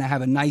think, are going to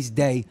have a nice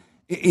day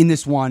in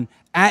this one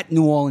at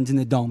New Orleans in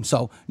the Dome.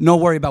 So no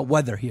worry about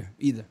weather here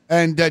either.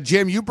 And,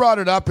 Jim, you brought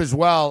it up as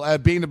well,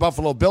 being the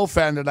Buffalo Bill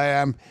fan that I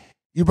am.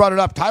 You brought it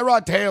up.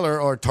 Tyrod Taylor,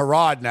 or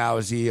Tyrod now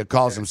as he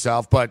calls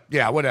himself, but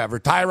yeah, whatever.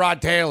 Tyrod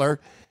Taylor.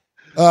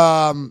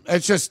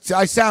 It's just,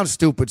 I sound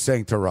stupid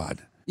saying Tyrod.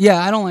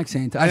 Yeah, I don't like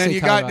saying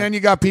Tyrod. Then you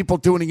got people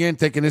tuning in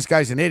thinking this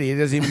guy's an idiot.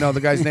 He doesn't even know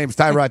the guy's name's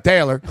Tyrod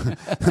Taylor.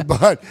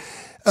 But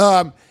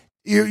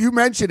you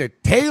mentioned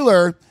it.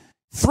 Taylor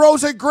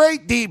throws a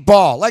great deep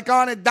ball, like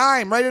on a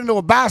dime, right into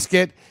a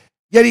basket,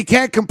 yet he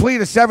can't complete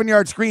a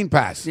 7-yard screen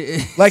pass.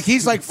 Like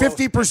he's like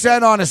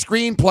 50% on a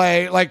screen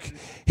play. Like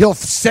he'll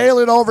sail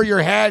it over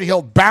your head.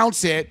 He'll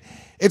bounce it.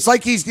 It's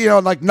like he's,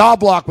 like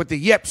Knobloch with the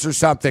yips or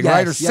something,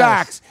 right? Or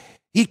sacks.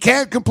 He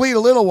can't complete a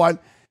little one.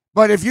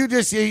 But if you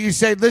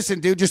say,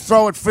 listen, dude, just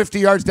throw it 50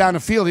 yards down the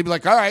field, he'd be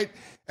like, all right.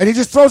 And he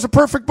just throws a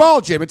perfect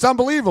ball, Jim. It's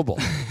unbelievable.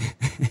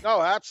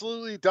 No,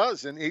 absolutely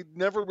does. And he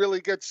never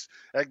really gets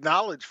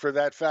acknowledged for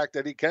that fact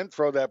that he can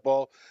throw that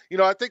ball.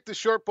 I think the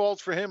short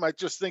balls for him, I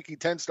just think he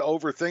tends to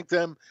overthink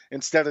them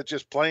instead of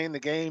just playing the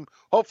game.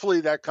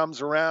 Hopefully that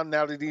comes around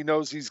now that he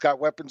knows he's got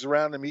weapons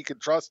around him he can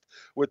trust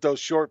with those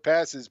short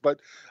passes. But,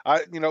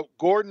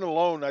 Gordon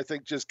alone, I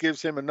think, just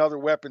gives him another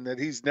weapon that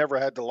he's never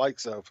had the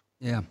likes of.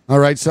 Yeah. All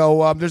right,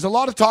 so there's a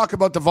lot of talk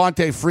about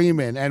Devontae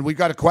Freeman, and we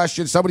got a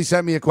question. Somebody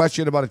sent me a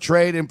question about a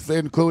trade,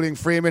 including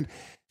Freeman.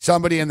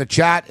 Somebody in the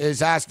chat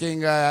is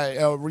asking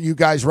you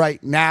guys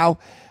right now,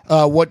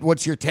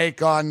 what's your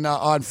take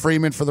on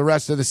Freeman for the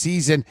rest of the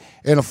season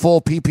in a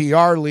full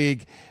PPR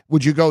league?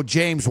 Would you go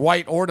James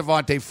White or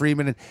Devontae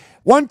Freeman? And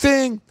one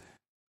thing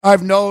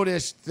I've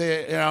noticed,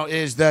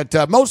 is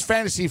that most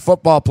fantasy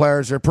football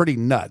players are pretty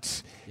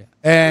nuts,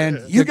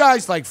 and you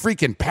guys like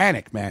freaking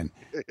panic, man.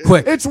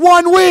 Quick. It's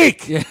 1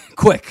 week. Yeah,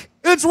 quick.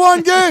 It's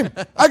one game.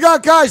 I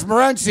got guys,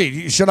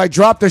 Morency. Should I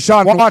drop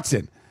Deshaun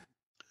Watson?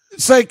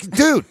 It's like,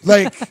 dude,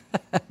 like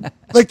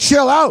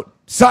chill out.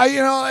 So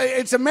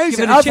it's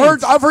amazing. I've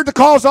heard the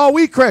calls all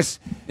week, Chris.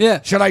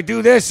 Yeah. Should I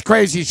do this?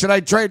 Crazy. Should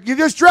I trade? You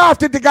just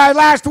drafted the guy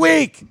last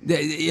week.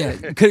 Yeah.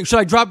 Should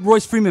I drop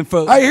Royce Freeman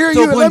for? I hear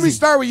Phil you. Lindsay? Let me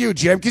start with you,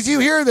 Jim, because you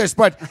hear this,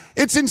 but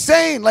it's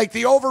insane. Like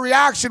the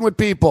overreaction with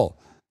people.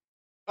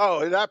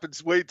 Oh, it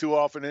happens way too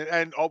often,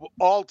 and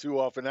all too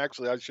often,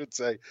 actually, I should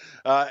say.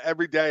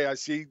 Every day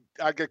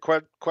I get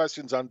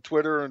questions on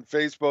Twitter and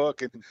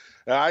Facebook, and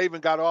I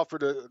even got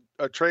offered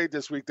a trade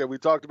this week that we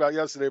talked about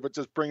yesterday, but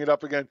just bring it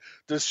up again.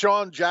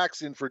 Deshaun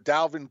Jackson for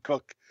Dalvin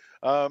Cook.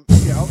 Okay.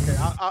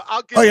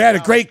 I'll give he had a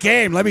great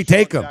game. Let me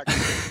take him.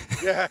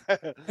 Yeah.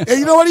 Hey,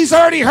 you know what? He's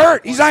already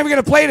hurt. He's not even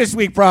going to play this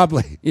week,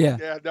 probably. Yeah.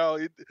 Yeah. No.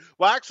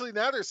 Well, actually,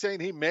 now they're saying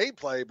he may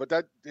play, but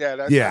I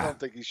don't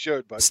think he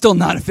should. But still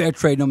not a fair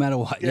trade, no matter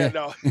what. Yeah.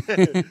 No.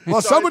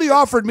 Well, somebody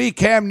offered me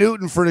Cam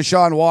Newton for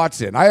Deshaun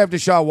Watson. I have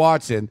Deshaun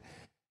Watson,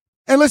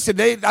 and listen,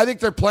 I think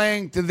they're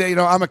playing.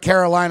 I'm a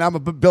Carolina. I'm a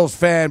Bills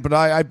fan, but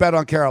I bet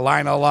on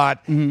Carolina a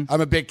lot. Mm-hmm.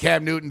 I'm a big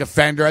Cam Newton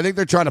defender. I think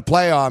they're trying to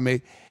play on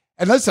me.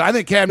 And listen, I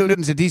think Cam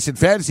Newton's a decent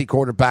fantasy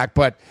quarterback,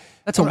 but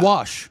that's a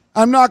wash.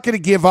 I'm not going to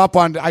give up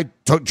on. I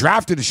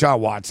drafted Deshaun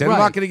Watson. Right. I'm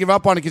not going to give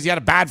up on it because he had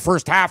a bad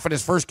first half in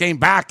his first game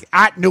back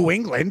at New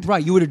England.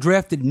 Right. You would have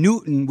drafted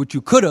Newton, which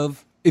you could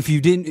have if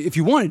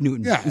you wanted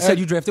Newton. Yeah. Instead,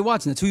 you drafted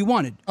Watson. That's who you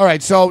wanted. All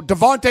right. So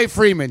Devontae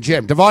Freeman,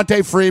 Jim.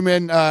 Devontae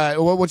Freeman.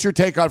 What's your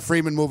take on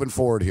Freeman moving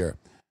forward here?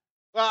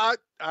 Well,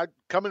 I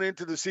coming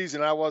into the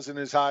season, I wasn't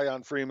as high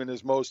on Freeman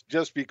as most,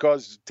 just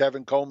because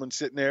Tevin Coleman's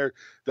sitting there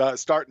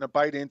starting to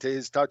bite into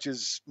his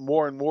touches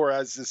more and more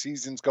as the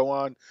seasons go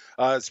on,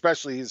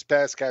 especially his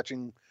pass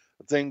catching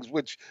things,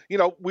 which,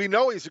 we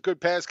know he's a good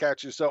pass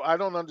catcher. So I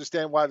don't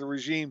understand why the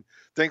regime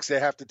thinks they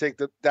have to take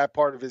that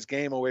part of his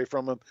game away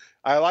from him.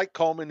 I like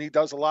Coleman. He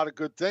does a lot of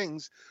good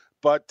things,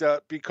 but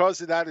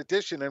because of that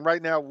addition, and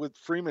right now with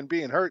Freeman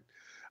being hurt,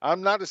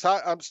 I'm not as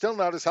high. I'm still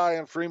not as high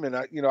on Freeman.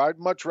 I'd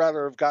much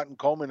rather have gotten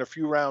Coleman a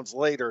few rounds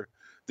later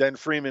than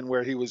Freeman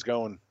where he was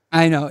going.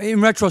 I know. In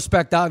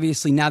retrospect,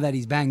 obviously, now that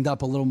he's banged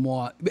up a little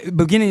more,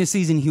 beginning of the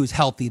season, he was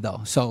healthy,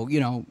 though. So,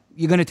 you're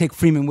going to take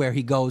Freeman where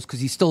he goes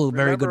because he's still a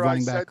very good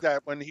running back. I said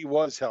that when he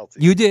was healthy.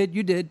 You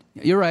did.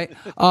 You're right.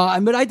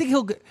 But I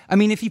think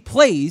if he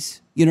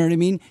plays, you know what I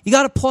mean? You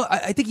got to plug.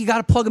 I think you got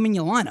to plug him in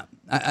your lineup.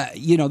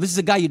 This is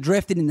a guy you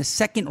drafted in the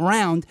second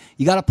round.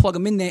 You got to plug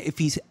him in there if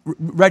he's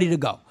ready to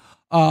go.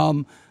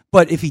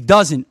 But if he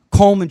doesn't,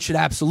 Coleman should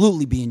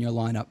absolutely be in your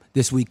lineup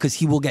this week because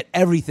he will get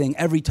everything,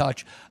 every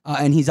touch,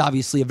 and he's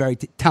obviously a very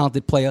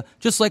talented player,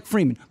 just like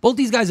Freeman. Both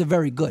these guys are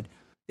very good.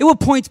 There were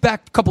points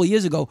back a couple of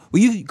years ago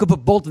where you could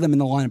put both of them in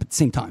the lineup at the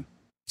same time.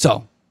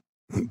 So,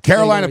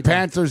 Carolina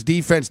Panthers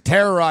defense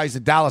terrorized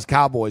the Dallas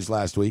Cowboys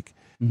last week.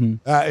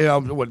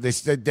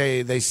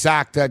 Mm-hmm. They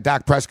sacked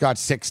Dak Prescott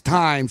 6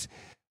 times.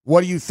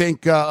 What do you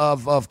think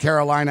of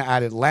Carolina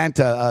at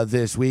Atlanta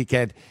this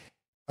weekend?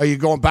 Are you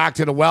going back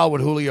to the well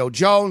with Julio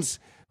Jones?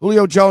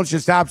 Julio Jones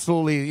just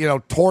absolutely,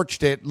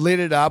 torched it, lit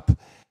it up.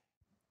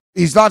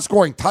 He's not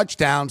scoring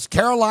touchdowns.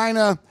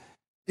 Carolina's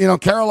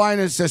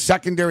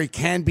secondary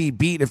can be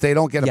beat if they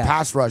don't get a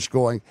pass rush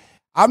going.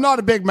 I'm not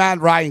a big Matt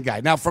Ryan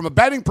guy. Now, from a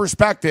betting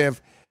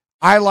perspective,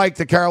 I like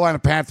the Carolina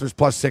Panthers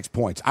plus 6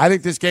 points. I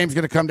think this game's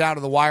going to come down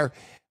to the wire.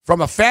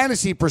 From a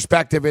fantasy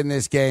perspective in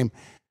this game,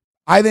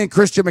 I think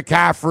Christian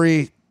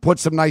McCaffrey put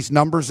some nice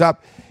numbers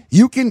up.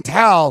 You can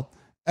tell,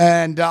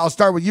 and I'll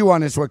start with you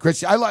on this one,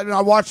 Christian.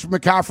 I watched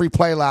McCaffrey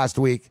play last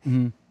week,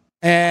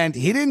 and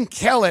he didn't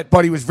kill it,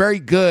 but he was very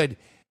good.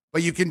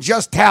 But you can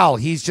just tell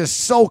he's just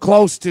so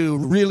close to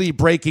really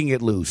breaking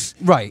it loose.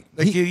 Right.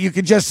 Like you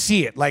can just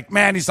see it. Like,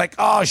 man, he's like,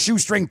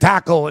 shoestring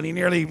tackle, and he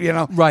nearly,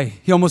 Right.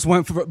 He almost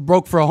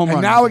broke for a home run.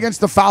 And now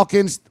against the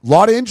Falcons, a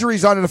lot of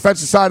injuries on the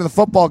defensive side of the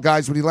football,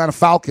 guys, with the Atlanta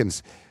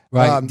Falcons.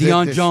 Right.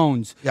 Deion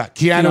Jones. Yeah,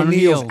 Keanu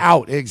Neal's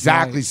out.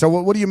 Exactly. Right. So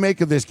what do you make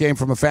of this game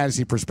from a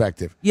fantasy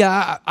perspective?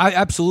 Yeah, I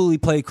absolutely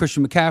play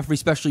Christian McCaffrey,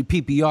 especially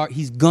PPR.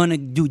 He's going to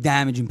do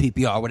damage in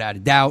PPR without a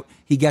doubt.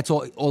 He gets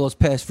all those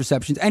pass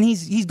receptions, and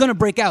he's going to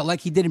break out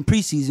like he did in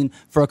preseason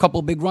for a couple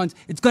of big runs.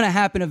 It's going to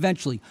happen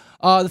eventually.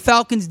 The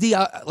Falcons D,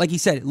 like he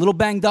said, a little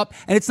banged up,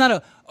 and it's not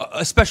a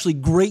especially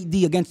great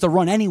D against the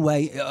run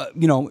anyway,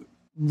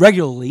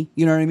 regularly,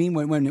 you know what I mean,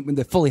 when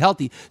they're fully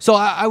healthy. So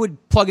I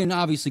would plug in,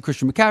 obviously,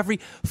 Christian McCaffrey.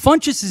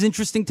 Funchess is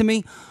interesting to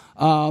me.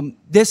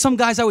 There's some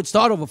guys I would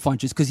start over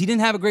Funchess because he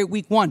didn't have a great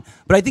week one,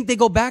 but I think they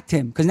go back to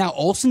him because now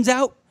Olsen's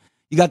out.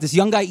 You got this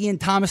young guy, Ian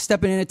Thomas,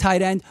 stepping in at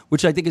tight end,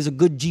 which I think is a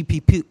good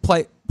GPP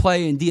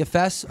play in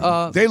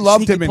DFS. They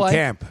loved him in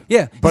camp.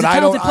 Yeah, but I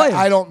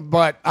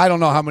don't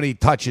know how many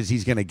touches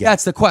he's going to get.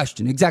 That's the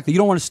question. Exactly. You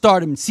don't want to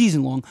start him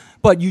season long,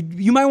 but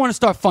you might want to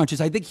start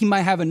Funchess. I think he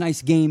might have a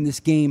nice game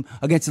this game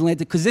against Atlanta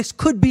because this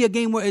could be a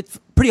game where it's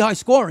pretty high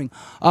scoring.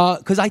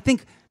 Because I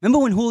think, remember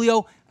when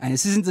Julio, and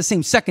this isn't the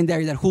same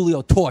secondary that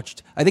Julio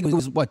torched. I think it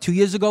was 2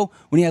 years ago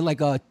when he had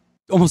like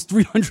almost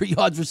 300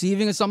 yards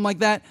receiving or something like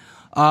that.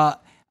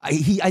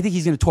 I think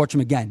he's going to torch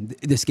him again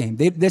this game.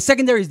 Their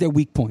secondary is their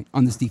weak point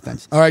on this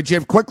defense. All right,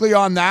 Jim, quickly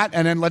on that,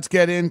 and then let's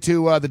get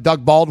into the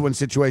Doug Baldwin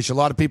situation. A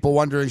lot of people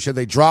wondering, should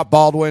they drop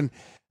Baldwin,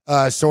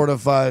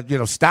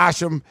 stash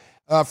him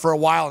for a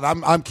while?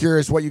 And I'm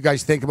curious what you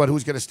guys think about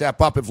who's going to step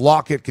up if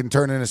Lockett can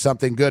turn into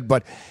something good.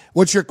 But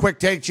what's your quick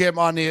take, Jim,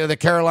 on the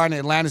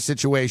Carolina-Atlanta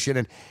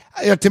situation?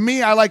 And to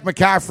me, I like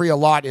McCaffrey a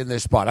lot in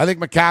this spot. I think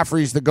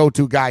McCaffrey's the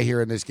go-to guy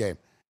here in this game.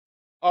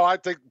 Oh, I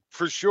think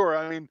for sure.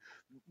 I mean,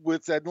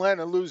 with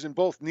Atlanta losing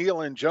both Neal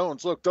and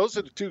Jones, look, those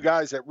are the two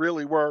guys that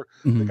really were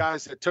the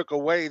guys that took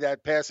away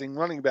that passing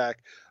running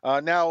back.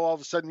 Now all of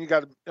a sudden you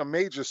got a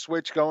major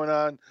switch going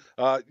on.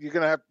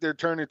 They're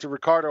turning to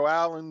Ricardo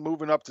Allen,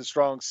 moving up to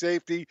strong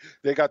safety.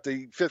 They got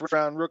the 5th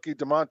round rookie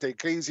DeMonte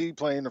Casey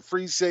playing the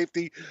free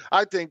safety.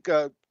 I think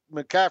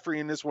McCaffrey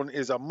in this one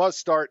is a must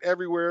start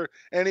everywhere,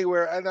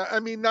 anywhere. And I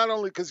mean, not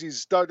only because he's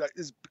stud,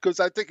 is because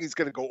I think he's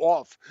going to go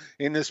off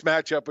in this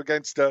matchup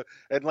against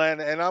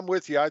Atlanta. And I'm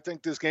with you. I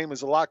think this game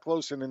is a lot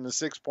closer than the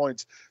 6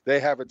 points they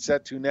have it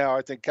set to now.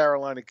 I think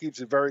Carolina keeps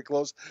it very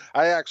close.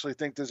 I actually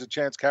think there's a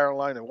chance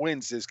Carolina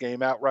wins this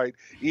game outright,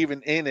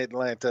 even in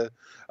Atlanta.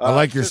 I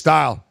like your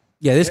style.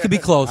 Yeah, this could be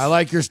close. I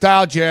like your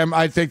style, Jim.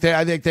 I think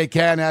they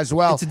can as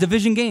well. It's a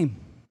division game.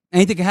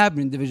 Anything can happen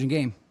in a division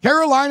game.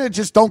 Carolina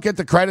just don't get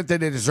the credit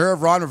that they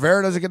deserve. Ron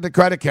Rivera doesn't get the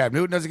credit. Cam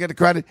Newton doesn't get the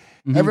credit.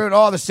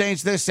 Everyone, the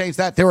Saints this, Saints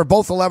that. They were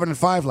both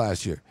 11-5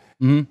 last year.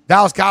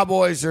 Dallas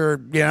Cowboys are,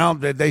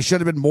 they should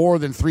have been more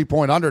than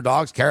 3-point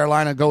underdogs.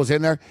 Carolina goes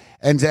in there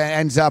and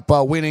ends up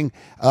winning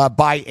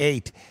by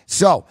 8.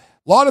 So,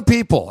 a lot of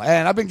people,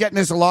 and I've been getting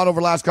this a lot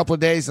over the last couple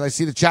of days, and I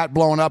see the chat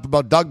blowing up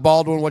about Doug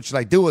Baldwin. What should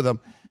I do with him?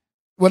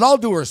 With all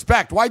due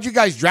respect, why'd you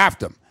guys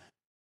draft him?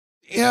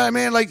 You know what I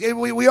mean? Like,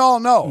 we all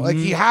know. Like,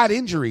 he had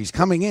injuries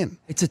coming in.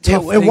 It's a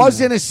tough thing. It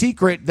wasn't a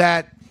secret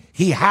that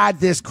he had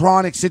this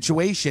chronic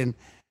situation.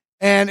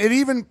 And it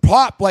even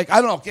popped, like,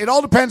 I don't know. It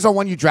all depends on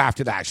when you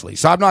drafted, actually.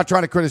 So I'm not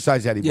trying to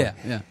criticize anybody.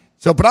 Yeah.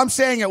 So, but I'm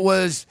saying it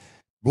was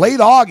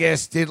late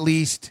August, at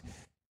least,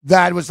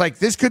 that was like,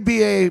 this could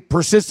be a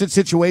persistent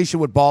situation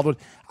with Baldwin.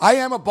 I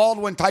am a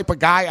Baldwin type of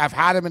guy. I've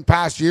had him in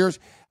past years.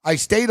 I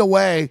stayed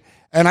away,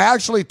 and I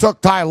actually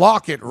took Ty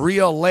Lockett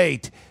real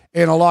late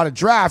in a lot of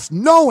drafts,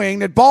 knowing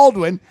that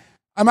Baldwin,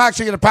 I'm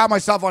actually going to pat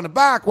myself on the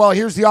back. Well,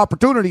 here's the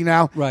opportunity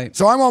now. Right.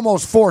 So I'm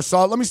almost forced.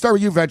 So let me start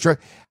with you, Ventura.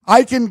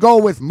 I can go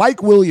with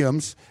Mike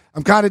Williams.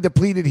 I'm kind of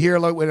depleted here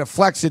with a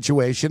flex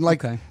situation.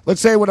 Like,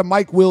 let's say with a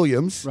Mike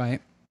Williams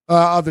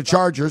of the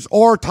Chargers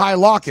or Ty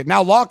Lockett.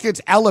 Now, Lockett's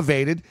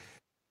elevated.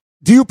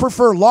 Do you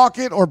prefer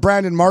Lockett or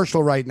Brandon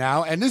Marshall right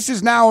now? And this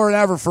is now or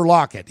never for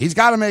Lockett. He's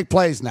got to make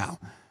plays now.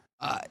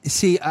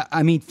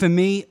 I mean, for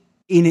me,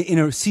 in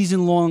a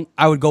season long,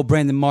 I would go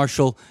Brandon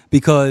Marshall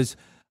because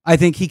I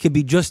think he could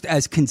be just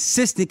as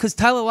consistent because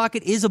Tyler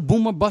Lockett is a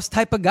boomer bust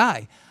type of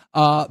guy.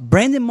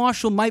 Brandon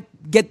Marshall might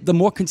get the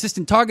more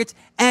consistent targets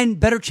and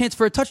better chance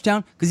for a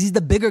touchdown because he's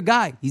the bigger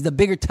guy. He's the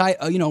bigger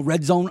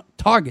red zone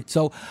target.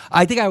 So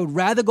I think I would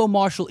rather go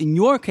Marshall. In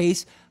your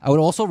case, I would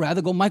also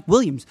rather go Mike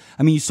Williams.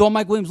 I mean, you saw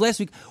Mike Williams last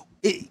week.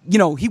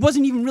 He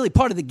wasn't even really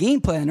part of the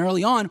game plan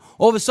early on.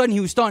 All of a sudden,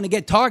 he was starting to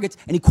get targets,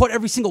 and he caught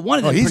every single one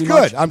of them. He's pretty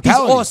good. Much. I'm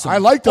telling you. Awesome. I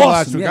liked him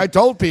last week. Yeah. I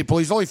told people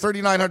he's only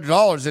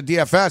 $3,900 at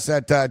DFS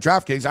at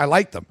DraftKings. I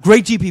liked him.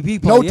 Great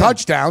GPP play. No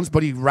touchdowns,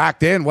 but he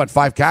racked in,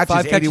 5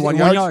 catches, 81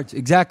 yards?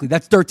 Exactly.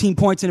 That's 13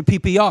 points in a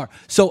PPR.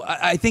 So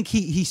I think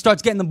he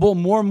starts getting the ball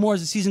more and more as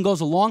the season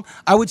goes along.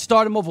 I would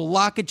start him over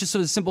Lockett just for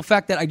the simple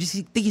fact that I just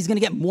think he's going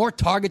to get more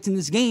targets in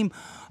this game,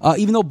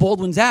 even though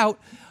Baldwin's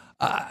out.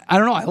 I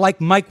don't know. I like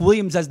Mike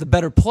Williams as the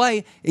better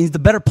play. He's the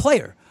better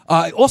player.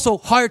 Also,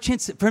 higher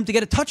chance for him to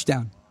get a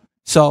touchdown.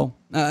 So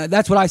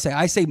that's what I say.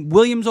 I say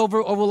Williams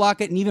over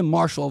Lockett and even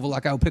Marshall over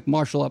Lockett. I would pick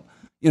Marshall up,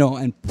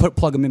 and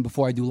plug him in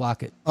before I do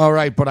Lockett. All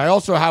right, but I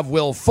also have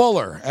Will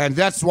Fuller, and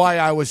that's why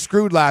I was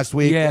screwed last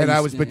week, and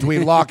I was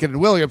between Lockett and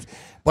Williams.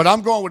 But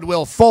I'm going with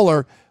Will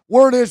Fuller.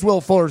 Word is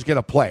Will Fuller's going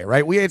to play,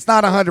 right? It's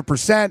not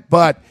 100%,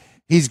 but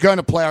he's going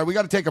to play. All right, we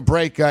got to take a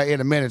break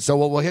in a minute, so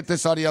we'll hit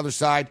this on the other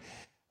side.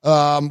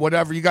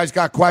 Whatever you guys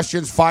got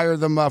questions, fire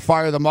them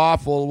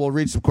off. We'll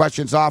read some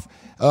questions off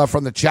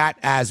from the chat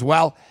as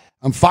well.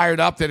 I'm fired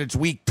up that it's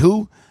week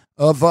 2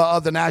 of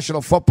the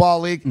National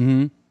Football League.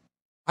 Mm-hmm.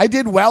 I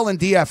did well in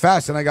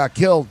DFS and I got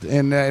killed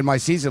in my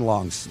season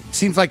longs.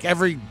 Seems like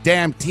every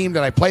damn team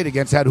that I played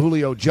against had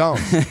Julio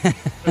Jones.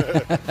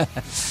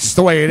 It's just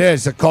the way it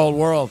is. A cold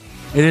world.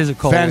 It is a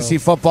cold world. Fantasy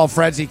Football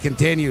Frenzy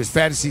continues.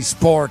 Fantasy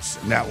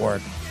Sports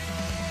Network.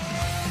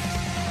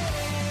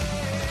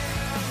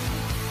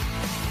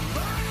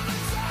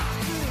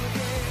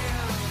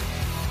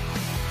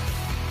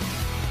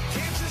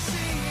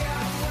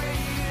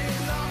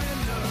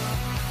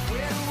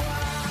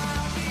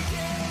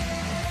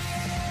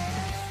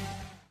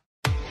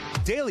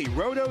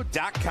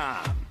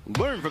 DailyRoto.com.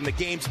 Learn from the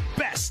game's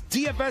best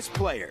DFS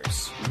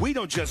players. We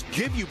don't just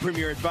give you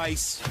premier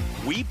advice,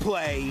 we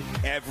play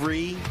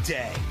every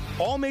day.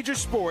 All major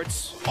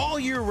sports, all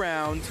year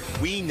round,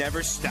 we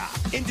never stop.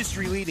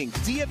 Industry-leading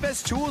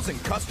DFS tools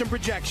and custom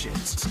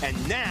projections.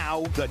 And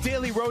now, the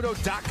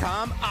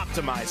DailyRoto.com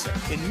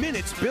Optimizer. In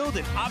minutes, build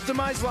and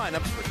optimize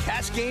lineups for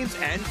cash games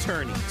and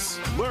tourneys.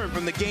 Learn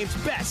from the game's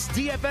best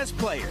DFS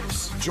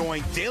players.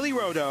 Join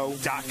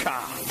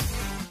DailyRoto.com.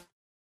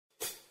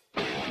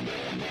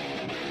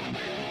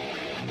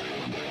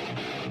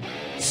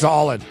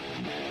 Solid.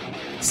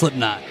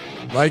 Slipknot.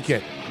 Like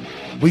it.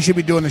 We should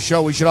be doing the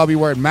show. We should all be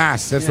wearing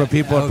masks. That's what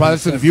people are.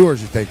 That's what the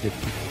viewers are thinking.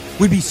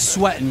 We'd be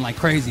sweating like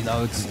crazy,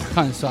 though. It's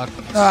kind of suck.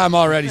 I'm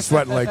already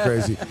sweating like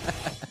crazy.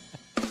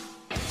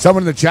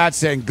 Someone in the chat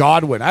saying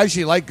Godwin. I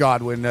actually like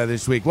Godwin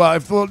this week. Well,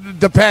 it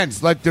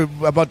depends. About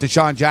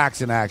Deshaun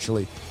Jackson,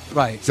 actually.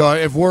 Right. So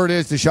if word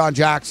is Deshaun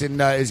Jackson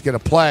is going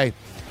to play,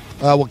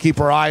 we'll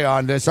keep our eye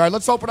on this. All right,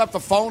 let's open up the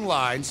phone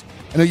lines.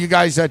 I know you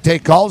guys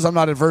take calls. I'm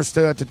not adverse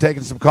to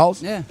taking some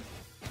calls. Yeah.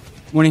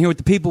 Want to hear what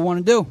the people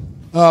want to do?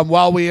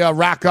 While we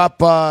rack up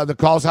the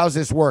calls, how's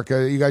this work?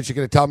 You guys are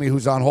going to tell me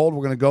who's on hold.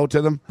 We're going to go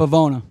to them.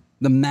 Pavona,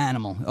 the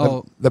manimal.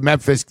 Oh, the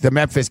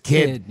Memphis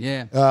kid.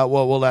 Yeah.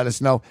 Will let us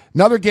know.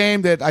 Another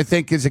game that I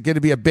think is going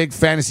to be a big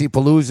fantasy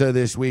palooza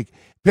this week.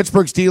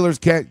 Pittsburgh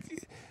Steelers,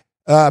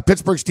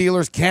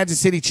 Kansas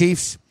City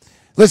Chiefs.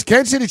 Listen,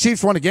 Kansas City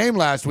Chiefs won a game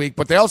last week,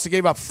 but they also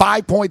gave up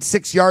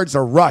 5.6 yards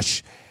a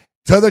rush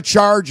to the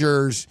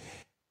Chargers.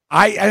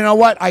 You know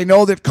what? I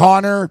know that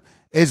Connor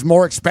is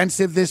more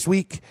expensive this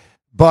week,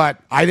 but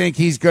I think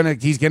he's gonna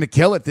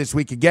kill it this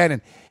week again.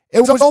 And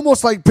it was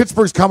almost like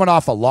Pittsburgh's coming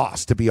off a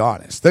loss, to be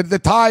honest. The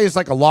tie is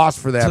like a loss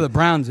for them. To the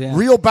Browns, yeah.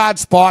 Real bad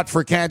spot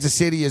for Kansas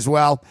City as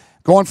well.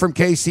 Going from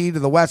KC to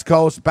the West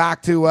Coast,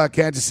 back to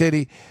Kansas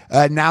City,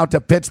 now to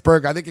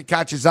Pittsburgh. I think it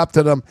catches up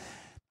to them.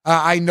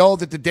 I know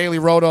that the Daily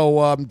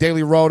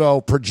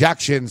Roto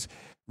projections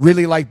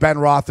really like Ben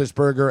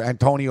Roethlisberger,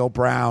 Antonio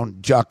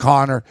Brown,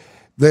 Connor.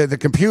 The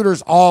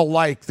computers all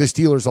like the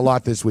Steelers a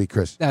lot this week,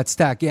 Chris. That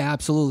stack, yeah,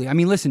 absolutely. I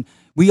mean, listen,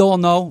 we all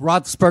know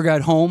Roethlisberger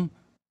at home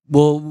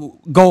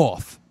will go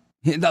off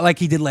like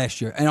he did last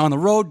year. And on the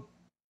road,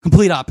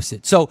 complete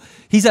opposite. So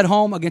he's at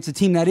home against a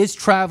team that is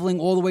traveling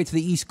all the way to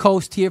the East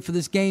Coast here for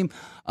this game.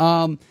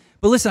 But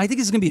listen, I think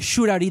this is going to be a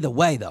shootout either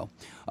way, though.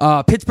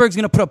 Pittsburgh's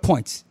going to put up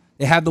points.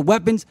 They have the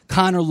weapons.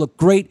 Connor looked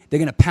great. They're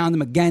going to pound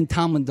them again.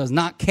 Tomlin does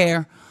not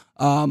care.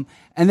 And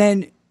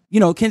then,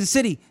 Kansas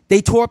City,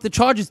 they tore up the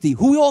Chargers D,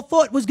 who we all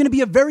thought was going to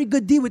be a very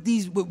good D with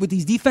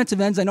these defensive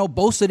ends. I know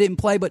Bosa didn't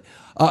play, but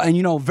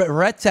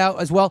Verrett's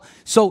out as well.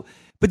 So,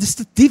 but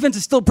the defense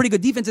is still a pretty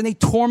good defense, and they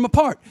tore them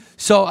apart.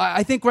 So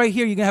I think right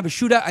here you're going to have a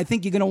shootout. I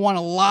think you're going to want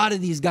a lot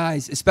of these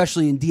guys,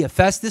 especially in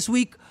DFS this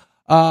week.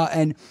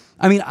 And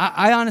I mean,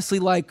 I honestly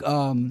like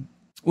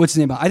what's his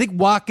name? I think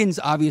Watkins,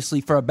 obviously,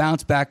 for a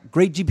bounce back,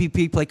 great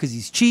GPP play because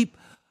he's cheap,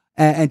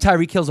 and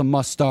Tyreek Hill's a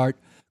must start.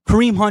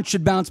 Kareem Hunt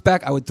should bounce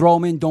back. I would throw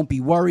him in. Don't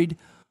be worried.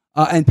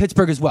 And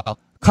Pittsburgh as well.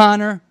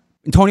 Connor,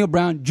 Antonio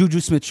Brown, Juju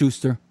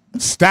Smith-Schuster.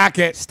 Stack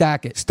it.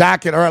 Stack it.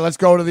 Stack it. All right, let's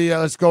go to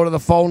the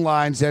phone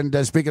lines. And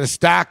speaking of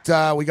stacked,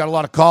 we got a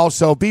lot of calls.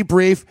 So be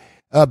brief,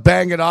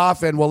 bang it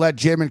off, and we'll let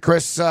Jim and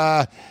Chris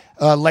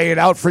lay it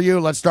out for you.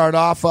 Let's start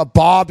off.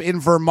 Bob in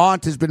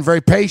Vermont has been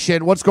very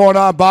patient. What's going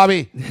on,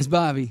 Bobby? It's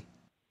Bobby.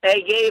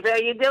 Hey, Gabe, how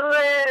you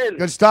doing?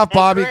 Good stuff,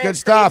 Bobby. Hey,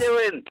 Chris, good stuff. How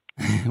you doing?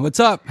 What's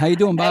up? How you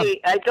doing, Bob?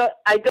 Hey, I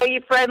thought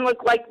your friend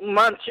looked like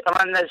Munch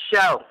on the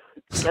show.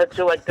 That's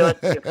who I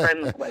thought your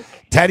friend looked like.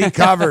 Teddy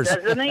covers.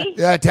 Doesn't he?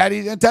 Yeah,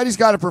 Teddy's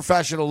got a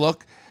professional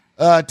look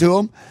to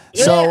him.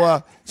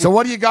 Yeah. So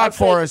what do you got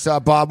for us,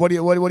 Bob? What do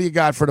you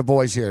got for the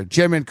boys here,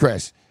 Jim and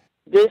Chris?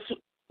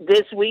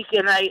 This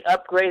weekend I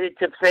upgraded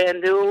to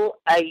FanDuel.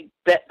 I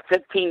bet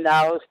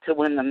 $15 to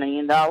win $1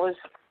 million.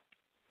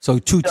 So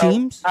two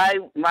teams?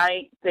 My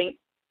thing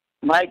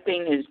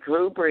is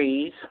Drew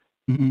Brees,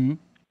 Mm-hmm.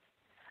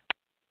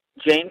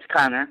 James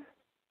Conner,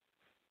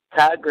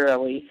 Todd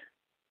Gurley,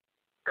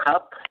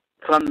 Cup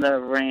from the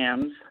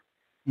Rams,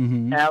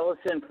 Mm-hmm.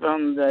 Allison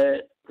from the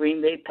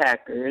Green Bay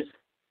Packers,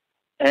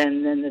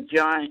 and then the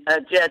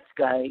Jets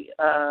guy.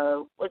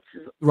 What's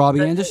his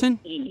Robbie Anderson?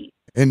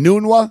 And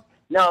Nunwa?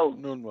 No.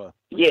 Nunwa.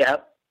 Yeah.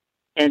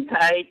 And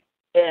tight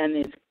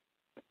end is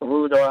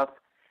Rudolph,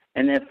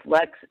 and then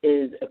flex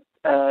is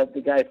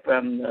the guy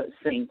from the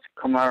Saints,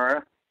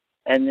 Kamara,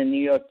 and the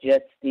New York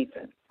Jets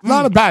defense.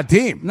 Not a bad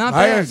team. Not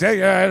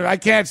bad. I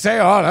can't say,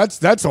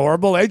 that's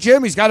horrible. Hey,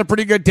 Jim, he's got a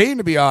pretty good team,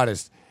 to be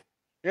honest.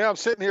 Yeah, I'm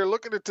sitting here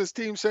looking at this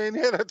team saying,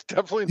 yeah, that's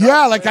definitely not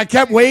Yeah, like I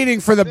kept waiting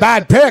for the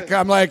bad pick.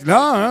 I'm like,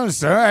 no,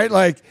 it's all right.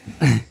 Like,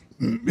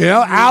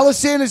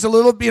 Allison is a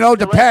little,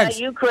 depends.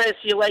 You, Chris,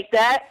 you like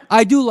that?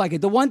 I do like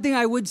it. The one thing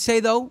I would say,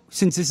 though,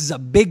 since this is a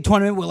big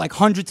tournament with like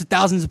hundreds of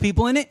thousands of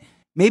people in it,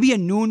 maybe a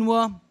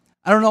Nunwa.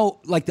 I don't know,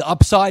 like the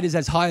upside is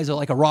as high as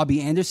like a Robbie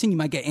Anderson. You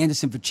might get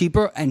Anderson for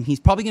cheaper, and he's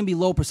probably going to be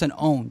low percent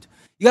owned.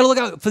 You got to look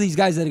out for these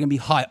guys that are going to be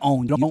high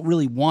owned. You don't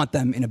really want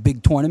them in a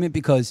big tournament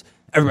because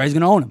everybody's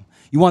going to own them.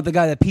 You want the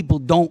guy that people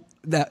don't,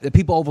 that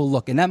people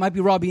overlook, and that might be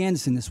Robbie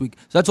Anderson this week.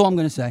 So that's all I'm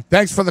going to say.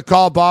 Thanks for the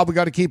call, Bob. We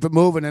got to keep it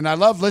moving. And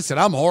listen,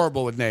 I'm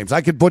horrible with names.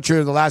 I could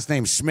butcher the last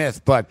name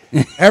Smith, but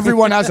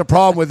everyone has a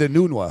problem with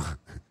Nunwa.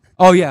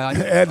 Oh, yeah.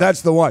 And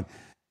that's the one.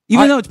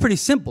 Even though it's pretty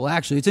simple,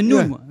 actually. It's a new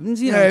one.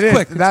 It's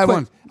quick. That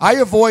one. I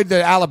avoid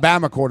the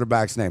Alabama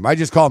quarterback's name. I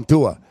just call him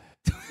Tua.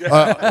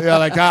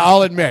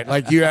 I'll admit.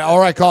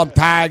 Or I call him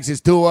Tags. It's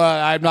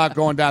Tua. I'm not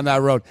going down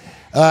that road.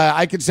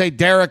 I could say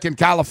Derek in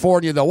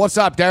California, though. What's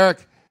up,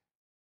 Derek?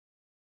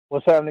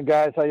 What's happening,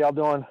 guys? How y'all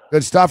doing?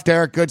 Good stuff,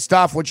 Derek. Good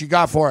stuff. What you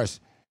got for us?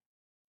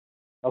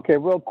 Okay,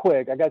 real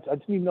quick. I just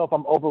need to know if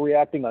I'm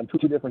overreacting on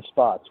two different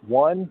spots.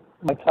 One,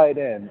 my tight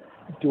end.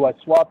 Do I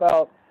swap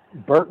out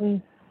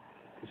Burton?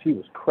 Because he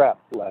was crap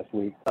last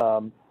week.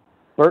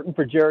 Burton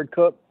for Jared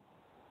Cook?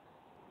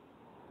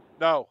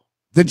 No.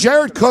 The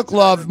Jared Cook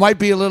love might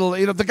be a little,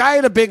 the guy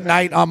had a big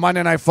night on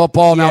Monday Night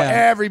Football. Now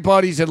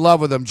everybody's in love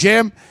with him.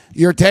 Jim,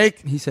 your take?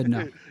 He said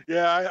no.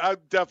 Yeah, I'm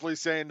definitely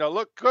saying no.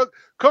 Look,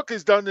 Cook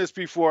has done this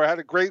before. Had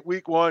a great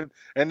week one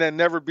and then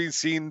never been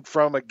seen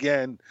from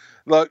again.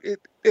 Look,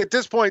 at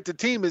this point, the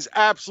team is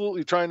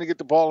absolutely trying to get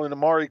the ball in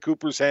Amari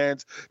Cooper's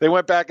hands. They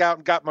went back out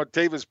and got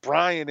Martavis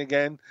Bryant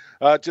again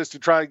just to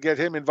try to get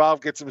him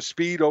involved, get some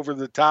speed over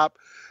the top.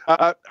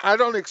 I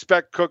don't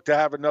expect Cook to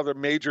have another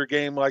major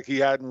game like he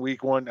had in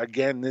week one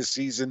again this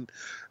season.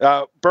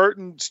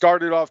 Burton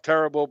started off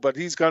terrible, but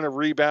he's going to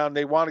rebound.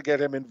 They want to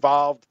get him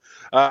involved.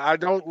 I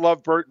don't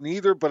love Burton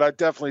either, but I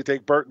definitely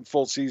take Burton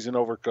full season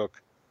over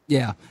Cook.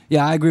 Yeah,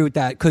 I agree with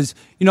that because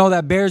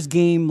that Bears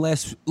game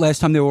last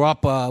time they were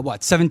up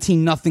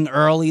 17-0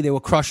 early. They were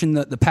crushing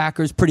the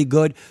Packers pretty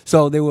good,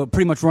 so they were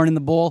pretty much running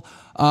the ball.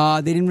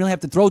 They didn't really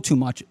have to throw too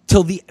much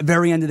till the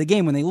very end of the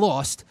game when they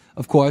lost,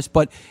 of course.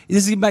 But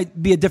this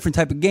might be a different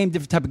type of game.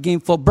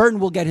 Burton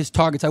will get his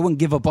targets. I wouldn't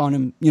give up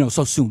on him,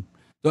 so soon.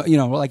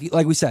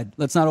 Like we said,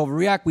 let's not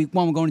overreact. Week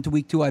one, we're going into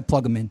week two. I'd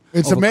plug him in.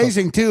 It's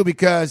amazing too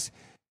because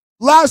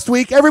last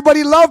week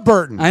everybody loved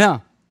Burton. I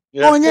know.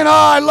 Yeah. Going in,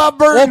 I love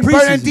Burton.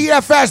 Burton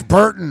DFS,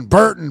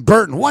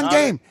 Burton. One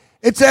game.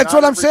 That's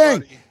what I'm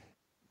saying.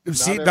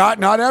 See,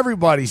 not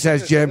everybody,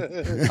 says Jim.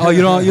 Oh,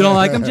 you don't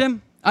like him,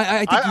 Jim?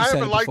 I think you said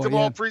haven't liked him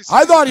all preseason.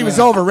 I thought he was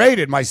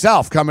overrated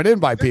myself coming in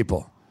by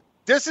people.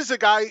 This is a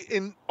guy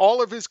in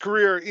all of his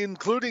career,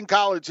 including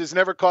college, has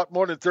never caught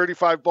more than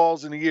 35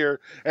 balls in a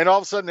year. And all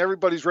of a sudden,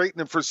 everybody's rating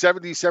him for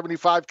 70,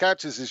 75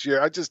 catches this year.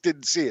 I just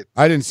didn't see it.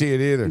 I didn't see it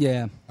either.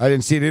 Yeah. I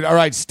didn't see it either. All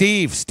right,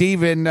 Steve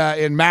in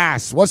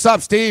Mass. What's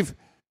up, Steve?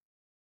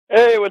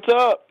 Hey, what's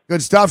up?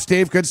 Good stuff,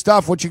 Steve. Good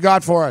stuff. What you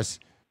got for us?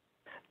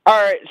 All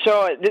right,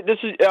 so this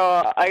is,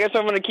 I guess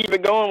I'm going to keep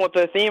it going with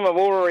the theme of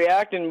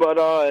overreacting, but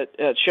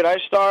should I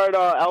start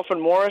Alfred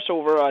Morris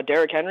over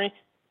Derrick Henry?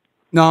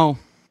 No.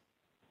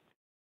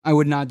 I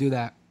would not do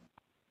that.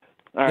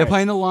 All They're right.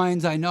 playing the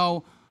Lions. I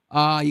know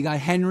you got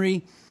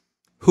Henry,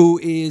 who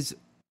is,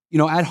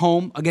 at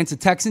home against the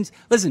Texans.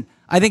 Listen,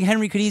 I think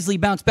Henry could easily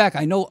bounce back.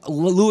 I know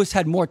Lewis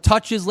had more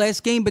touches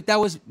last game, but that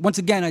was, once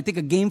again, I think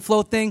a game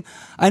flow thing.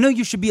 I know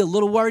you should be a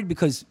little worried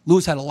because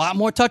Lewis had a lot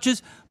more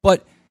touches,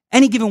 but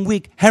any given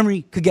week,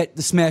 Henry could get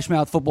the smash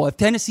mouth football. If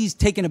Tennessee's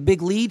taking a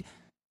big lead,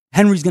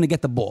 Henry's going to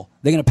get the ball.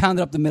 They're going to pound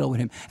it up the middle with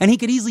him. And he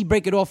could easily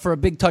break it off for a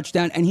big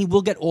touchdown, and he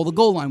will get all the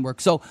goal line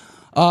work. So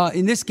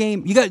in this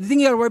game, the thing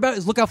you got to worry about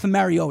is look out for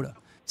Mariota.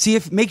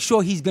 Make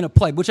sure he's going to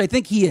play, which I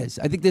think he is.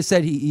 I think they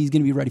said he's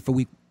going to be ready for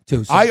week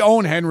 2. So. I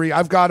own Henry.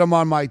 I've got him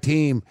on my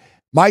team.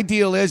 My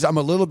deal is I'm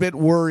a little bit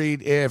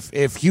worried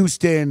if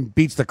Houston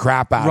beats the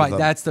crap out of them. Right,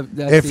 that's if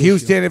the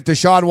Houston, issue. if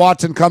Deshaun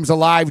Watson comes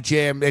alive,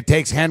 Jim, it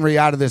takes Henry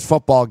out of this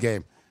football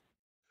game.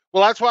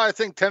 Well, that's why I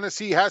think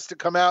Tennessee has to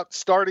come out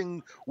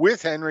starting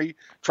with Henry,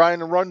 trying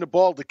to run the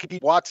ball to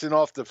keep Watson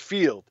off the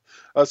field.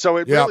 So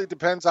it really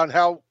depends on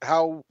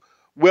how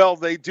well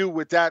they do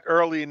with that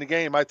early in the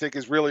game, I think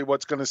is really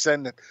what's going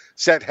to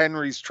set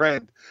Henry's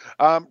trend.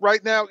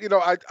 Right now,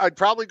 I'd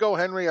probably go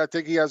Henry. I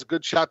think he has a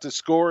good shot to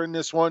score in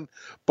this one.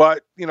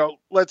 But,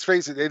 let's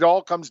face it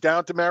all comes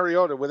down to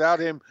Mariota. Without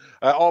him,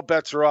 all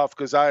bets are off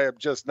because I am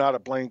just not a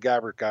Blaine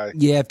Gabbert guy.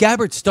 Yeah, if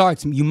Gabbert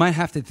starts, you might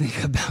have to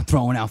think about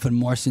throwing Alfred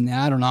Morris in there.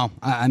 I don't know.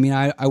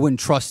 I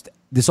wouldn't trust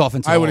this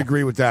offense at I would all.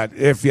 agree with that.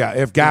 If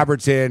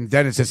Gabbert's in,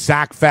 then it's a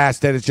sack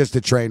fest, then it's just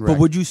a train wreck. But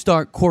would you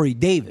start Corey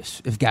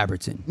Davis if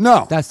Gabbert's in?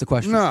 No. That's the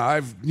question. No,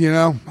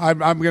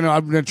 I'm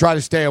gonna try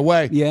to stay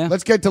away. Yeah.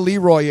 Let's get to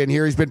Leroy in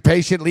here. He's been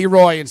patient.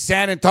 Leroy in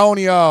San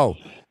Antonio.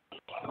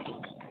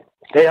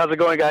 Hey, how's it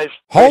going, guys?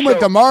 Home with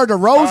DeMar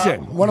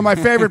DeRozan, one of my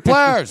favorite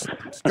players.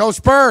 Go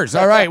Spurs.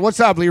 All right, what's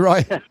up,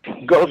 Leroy?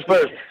 Go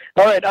Spurs.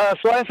 All right,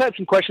 so I've had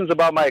some questions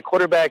about my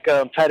quarterback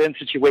tight end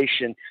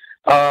situation.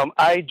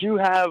 I do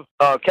have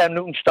Cam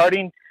Newton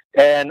starting,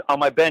 and on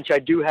my bench I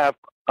do have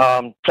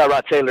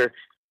Tyrod Taylor.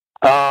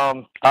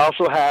 I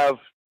also have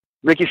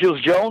Ricky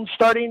Seals-Jones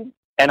starting,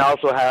 and I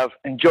also have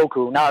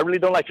Njoku. Now, I really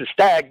don't like to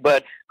stack,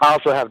 but I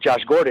also have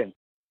Josh Gordon.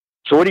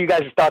 So what are you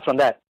guys' thoughts on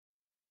that?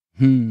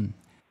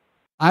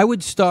 I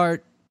would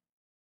start,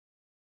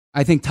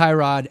 I think,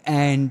 Tyrod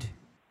and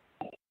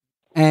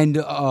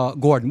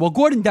Gordon. Well,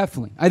 Gordon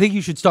definitely. I think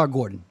you should start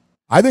Gordon.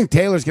 I think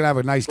Taylor's going to have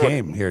a nice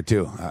game here,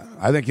 too.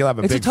 I think he'll have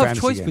a big fantasy game. It's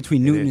a tough choice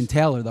between Newton and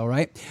Taylor, though,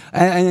 right?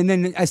 And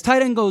then as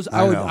tight end goes,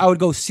 I would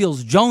go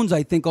Seals-Jones,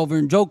 I think,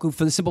 over Njoku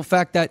for the simple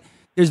fact that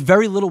there's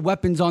very little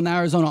weapons on the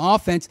Arizona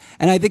offense,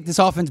 and I think this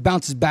offense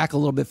bounces back a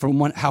little bit from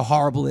how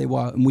horrible they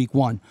were in week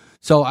 1.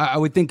 So I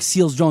would think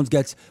Seals-Jones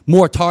gets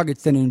more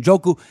targets than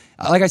Njoku.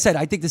 Like I said,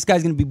 I think this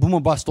guy's going to be boom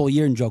or bust all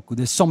year, Njoku.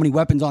 There's so many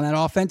weapons on that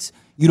offense,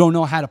 you don't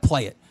know how to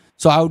play it.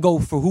 So I would go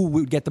for who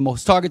would get the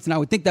most targets, and I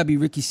would think that'd be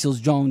Ricky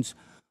Seals-Jones.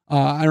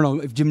 I don't know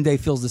if Jim Day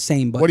feels the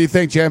same. But what do you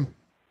think, Jim?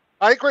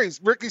 I agree.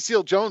 Ricky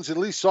Seals-Jones at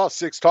least saw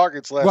 6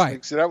 targets last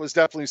week, so that was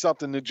definitely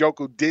something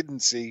Njoku didn't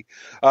see.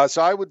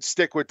 So I would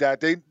stick with that.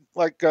 They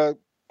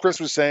Chris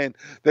was saying,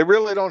 they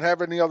really don't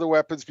have any other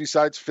weapons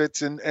besides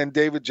Fitz and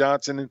David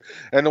Johnson.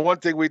 And the one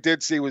thing we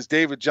did see was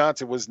David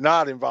Johnson was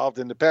not involved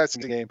in the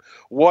passing game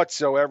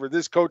whatsoever.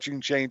 This coaching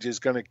change is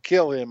going to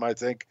kill him, I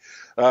think.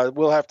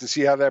 We'll have to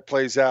see how that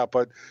plays out.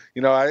 But,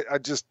 I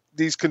just –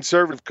 these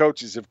conservative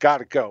coaches have got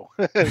to go.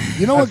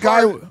 You know what,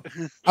 guy?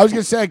 I was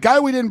going to say, a guy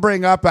we didn't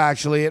bring up,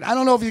 actually, and I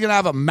don't know if he's going to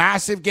have a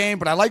massive game,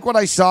 but I like what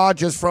I saw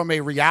just from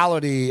a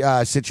reality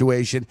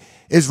situation,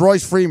 is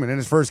Royce Freeman in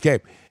his first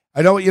game.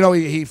 I know,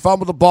 he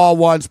fumbled the ball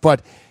once,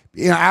 but,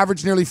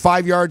 averaged nearly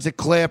 5 yards a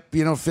clip,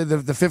 for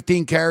the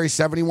 15 carries,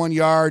 71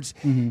 yards.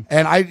 Mm-hmm.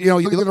 And you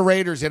look at the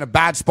Raiders in a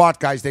bad spot,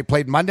 guys. They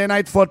played Monday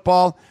Night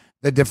Football.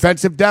 The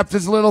defensive depth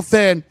is a little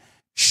thin.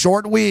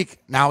 Short week.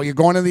 Now you're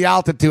going to the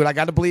altitude. I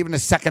got to believe in the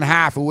second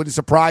half. It wouldn't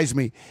surprise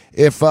me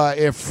if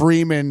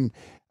Freeman,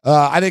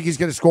 I think he's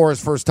going to score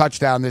his first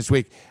touchdown this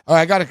week. All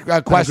right, I got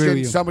a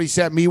question. Somebody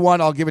sent me one.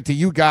 I'll give it to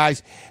you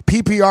guys.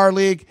 PPR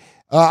league.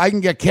 I can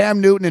get Cam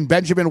Newton and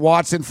Benjamin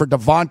Watson for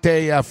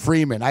Devontae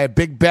Freeman. I have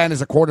Big Ben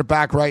as a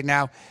quarterback right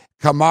now.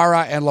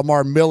 Kamara and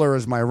Lamar Miller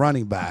as my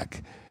running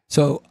back.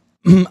 So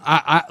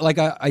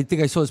I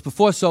think I saw this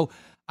before. So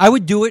I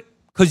would do it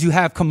because you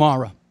have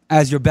Kamara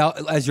as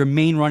your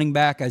main running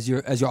back, as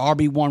your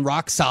RB1,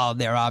 rock solid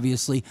there,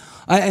 obviously.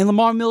 And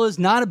Lamar Miller is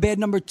not a bad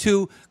number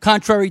 2,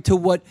 contrary to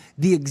what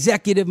the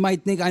executive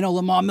might think. I know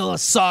Lamar Miller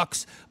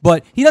sucks,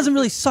 but he doesn't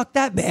really suck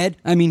that bad.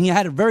 I mean, he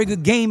had a very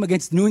good game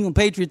against the New England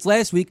Patriots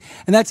last week,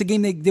 and that's a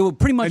game they were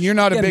pretty much. And you're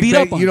not a Big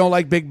Ben. You don't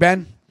like Big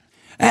Ben?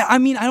 I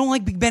mean, I don't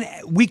like Big Ben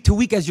week to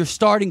week as your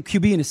starting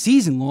QB in a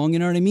season long, you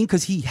know what I mean?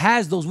 Because he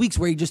has those weeks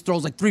where he just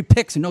throws like 3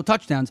 picks and no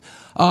touchdowns.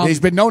 He's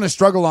been known to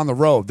struggle on the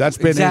road. That's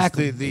been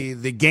exactly.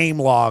 the game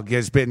log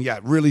has been,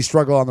 really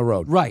struggle on the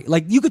road. Right.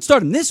 Like, you could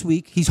start him this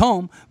week. He's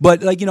home.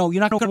 But, you're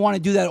not going to want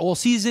to do that all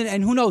season.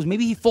 And who knows?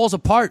 Maybe he falls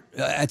apart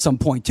at some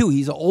point, too.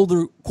 He's an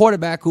older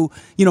quarterback who,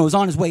 is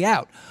on his way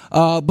out.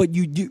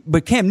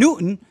 But Cam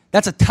Newton,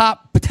 that's a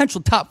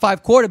potential top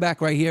 5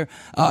 quarterback right here.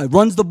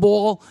 Runs the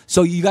ball,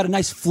 so you got a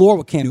nice floor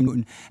with Cam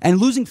Newton. And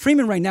losing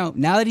Freeman right now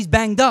that he's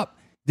banged up,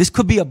 this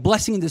could be a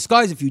blessing in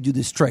disguise if you do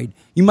this trade.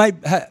 You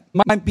might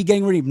be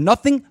getting rid of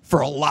nothing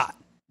for a lot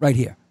right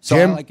here. So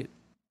Jim? I like it.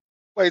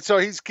 Wait, so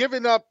he's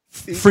giving up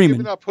Freeman.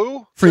 Giving up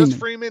who? Freeman. Just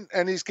Freeman,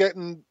 and he's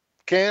getting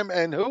Cam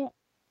and who?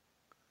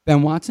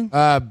 Ben Watson?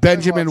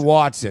 Benjamin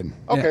Watson.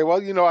 Okay, well,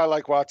 I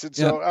like Watson.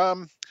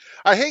 So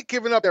I hate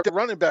giving up that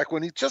running back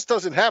when he just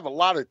doesn't have a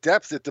lot of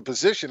depth at the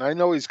position. I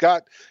know he's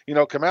got,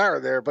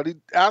 Kamara there, but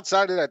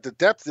outside of that, the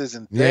depth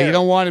isn't there. Yeah, you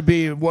don't want to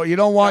be. Well, you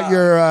don't want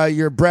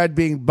your bread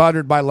being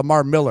buttered by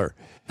Lamar Miller.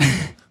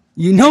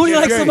 You know he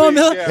likes Lamar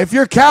Miller. Yeah. If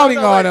you're counting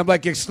on him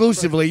like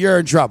exclusively, you're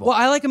in trouble. Well,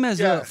 I like him as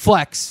a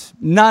flex,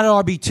 not an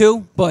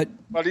RB2, but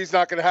he's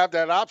not going to have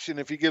that option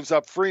if he gives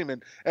up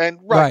Freeman. And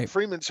Right.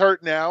 Freeman's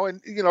hurt now,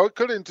 and it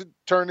could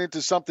turn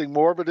into something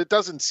more, but it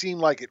doesn't seem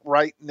like it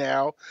right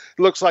now.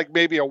 It looks like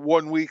maybe a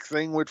 1 week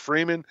thing with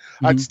Freeman.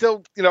 I'd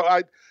still,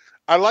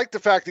 I like the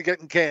fact of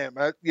getting Cam.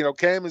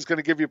 Cam is going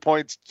to give you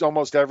points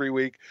almost every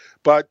week,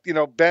 but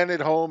Ben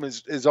at home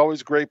is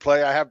always a great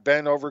play. I have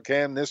Ben over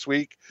Cam this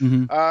week.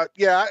 I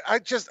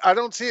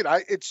don't see it.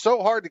 It's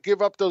so hard to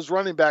give up those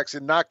running backs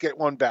and not get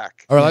one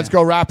back. All right, let's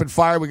go rapid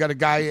fire. We got a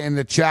guy in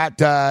the chat.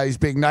 He's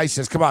being nice.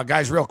 Says, "Come on,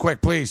 guys, real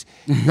quick, please.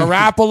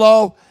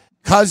 Garoppolo,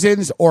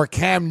 Cousins, or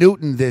Cam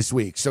Newton this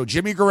week." So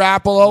Jimmy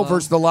Garoppolo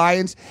versus the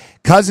Lions,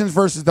 Cousins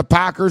versus the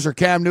Packers, or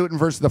Cam Newton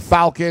versus the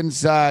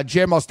Falcons.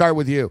 Jim, I'll start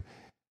with you.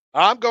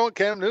 I'm going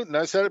Cam Newton.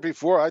 I said it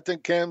before. I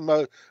think Cam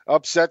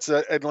upsets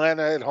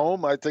Atlanta at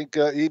home. I think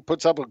he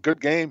puts up a good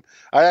game.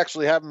 I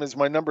actually have him as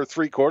my number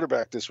 3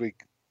 quarterback this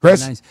week.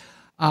 Chris? Nice.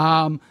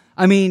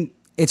 I mean,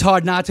 it's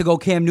hard not to go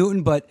Cam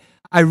Newton, but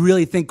I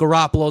really think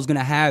Garoppolo's going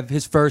to have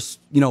his first,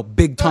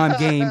 big-time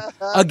game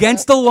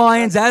against the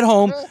Lions at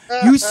home.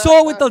 You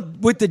saw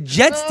what the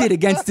Jets did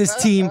against this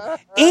team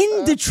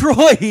in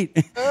Detroit.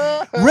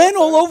 Ran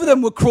all over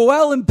them with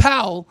Crowell and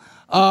Powell.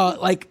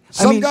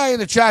 Some guy in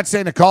the chat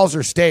saying the calls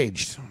are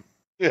staged.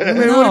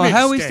 No,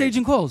 how are we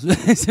staging calls?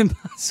 It's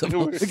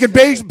impossible. We can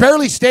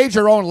barely stage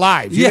our own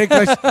lives. You think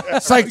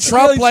it's like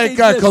Trump, like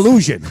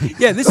collusion.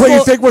 Yeah, this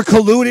you think we're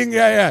colluding?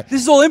 Yeah.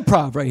 This is all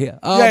improv right here.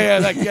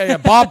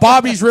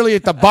 Bobby's really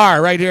at the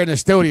bar right here in the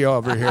studio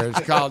over here. It's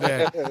called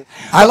in.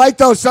 I like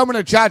those. Some in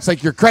the chats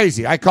like you're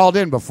crazy. I called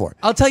in before.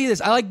 I'll tell you this.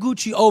 I like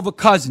Gucci over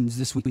Cousins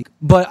this week,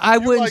 but I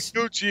would like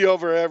Gucci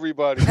over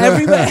everybody.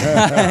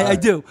 I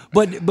do,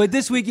 but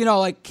this week,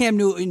 like Cam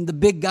Newton, the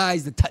big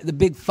guys, the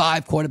big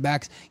 5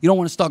 quarterbacks, you don't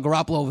want to start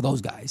Garoppolo over those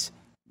guys.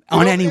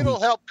 It'll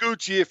help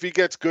Gucci if he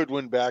gets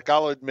Goodwin back.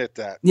 I'll admit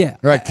that. Yeah.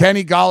 All right,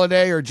 Kenny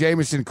Golladay or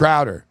Jamison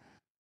Crowder?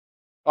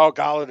 Oh,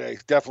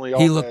 Golladay, definitely.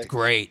 He looked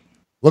great.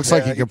 Looks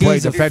like he could play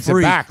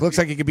defensive back. Looks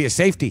like he could be a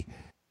safety.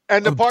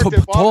 And the part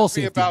that bothers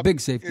me about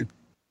big safety.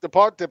 The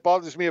part that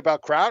bothers me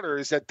about Crowder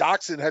is that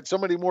Doxson had so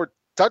many more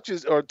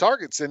touches or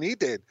targets than he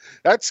did.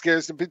 That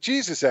scares the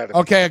bejesus out of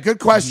him. Okay, a good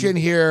question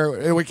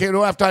here. We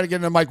don't have time to get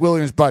into Mike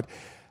Williams, but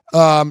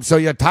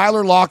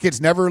Tyler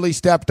Lockett's never really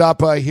stepped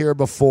up here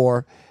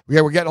before.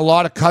 We're getting a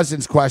lot of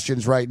Cousins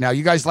questions right now.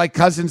 You guys like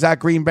Cousins at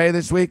Green Bay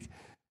this week?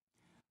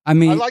 I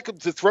mean, I like him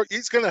to throw.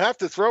 He's going to have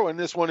to throw in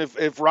this one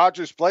if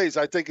Rodgers plays.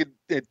 I think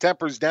it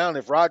tempers down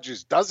if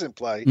Rodgers doesn't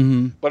play.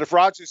 But if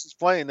Rodgers is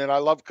playing, then I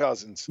love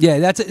Cousins. Yeah,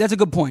 that's a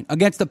good point.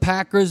 Against the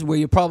Packers, where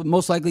you're probably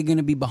most likely going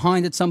to be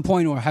behind at some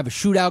point or have a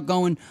shootout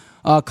going,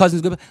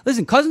 Cousins good.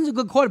 Listen, Cousins is a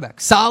good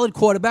quarterback, solid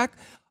quarterback.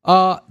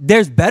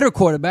 There's better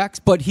quarterbacks,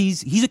 but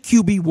he's a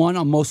QB1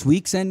 on most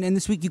weeks, and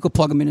this week you could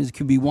plug him in as a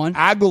QB1.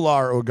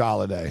 Aguilar or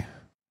Golladay?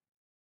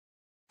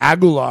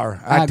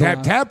 Aguilar.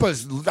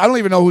 Tampa's. I don't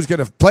even know who's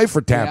going to play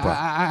for Tampa.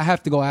 Yeah, I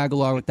have to go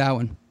Aguilar with that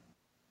one.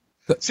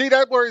 See,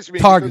 that worries me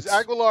Targets. because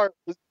Aguilar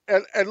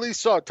at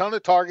least saw a ton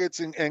of targets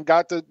and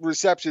got the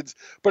receptions,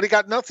 but he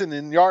got nothing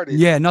in yardage.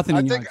 Yeah, nothing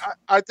in yards.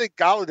 I think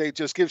Golladay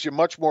just gives you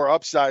much more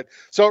upside.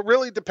 So it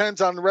really depends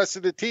on the rest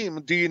of the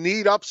team. Do you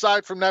need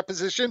upside from that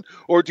position,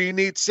 or do you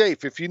need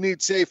safe? If you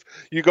need safe,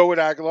 you go with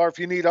Aguilar. If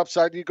you need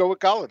upside, you go with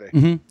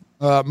Golladay.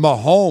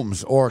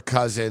 Mahomes or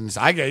Cousins?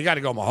 You got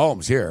to go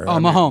Mahomes here.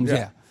 Mahomes,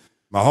 yeah.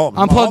 Mahomes.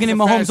 I'm plugging in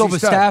Mahomes over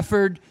stud.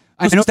 Stafford.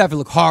 I know Stafford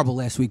looked horrible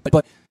last week,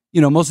 but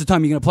most of the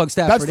time you're going to plug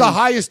Stafford. That's the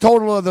highest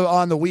total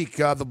on the week,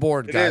 the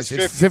board, guys.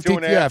 It's 52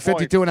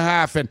 and a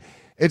half, and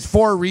it's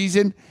for a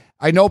reason.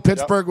 I know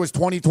Pittsburgh was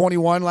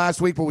 20-21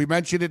 last week, but we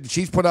mentioned it. The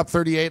Chiefs put up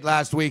 38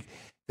 last week.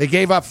 They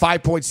gave up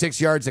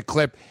 5.6 yards a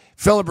clip.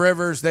 Phillip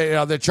Rivers,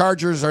 the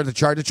Chargers are the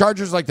Chargers. The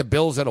Chargers like the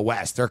Bills of the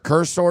West. They're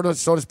cursed, so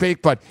to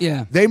speak, but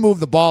they move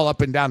the ball up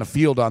and down the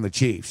field on the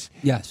Chiefs.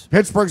 Yes.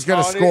 Pittsburgh's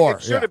going to score.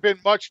 It should have been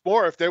much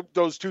more if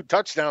those 2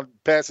 touchdown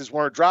passes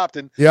weren't dropped.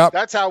 And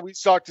that's how we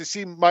start to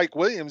see Mike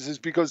Williams is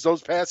because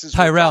those passes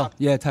were dropped.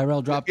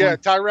 Tyrell dropped one. Yeah,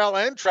 Tyrell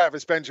and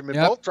Travis Benjamin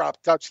both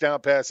dropped touchdown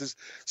passes.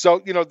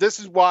 So, this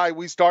is why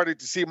we started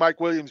to see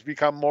Mike Williams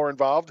become more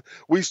involved.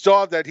 We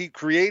saw that he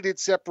created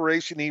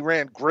separation. He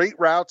ran great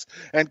routes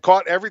and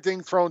caught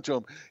everything thrown to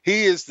him.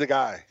 He is the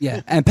guy.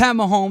 Yeah, and Pat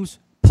Mahomes,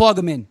 plug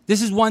him in.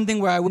 This is one thing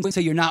where I wouldn't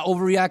say you're not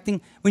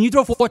overreacting. When you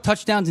throw 4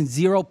 touchdowns and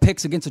 0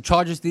 picks against the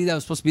Chargers that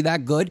was supposed to be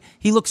that good,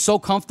 he looked so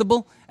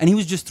comfortable, and he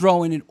was just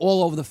throwing it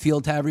all over the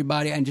field to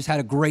everybody and just had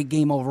a great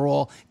game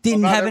overall.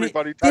 Didn't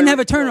have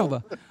a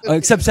turnover,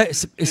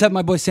 except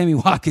my boy Sammy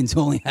Watkins,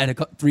 who only had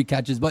 3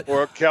 catches.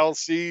 Or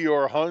Kelsey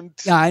or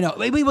Hunt. Yeah, I know.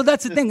 Well,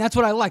 that's the thing. That's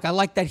what I like. I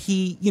like that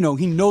he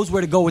knows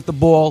where to go with the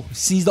ball,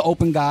 sees the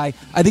open guy.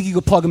 I think you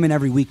could plug him in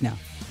every week now.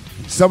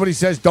 Somebody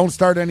says don't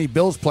start any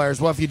Bills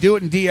players. Well, if you do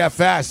it in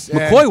DFS,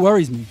 McCoy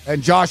worries me.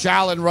 And Josh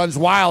Allen runs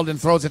wild and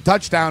throws a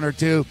touchdown or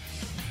two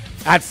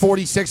at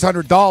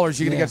 $4,600,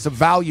 you're going to get some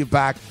value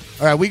back.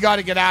 All right, we got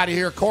to get out of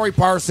here. Corey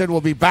Parson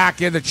will be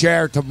back in the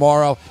chair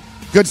tomorrow.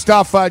 Good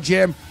stuff,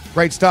 Jim.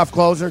 Great stuff,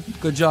 closer.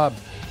 Good job.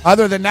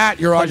 Other than that,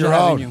 you're on your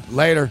own.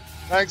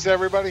 Thanks,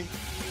 everybody.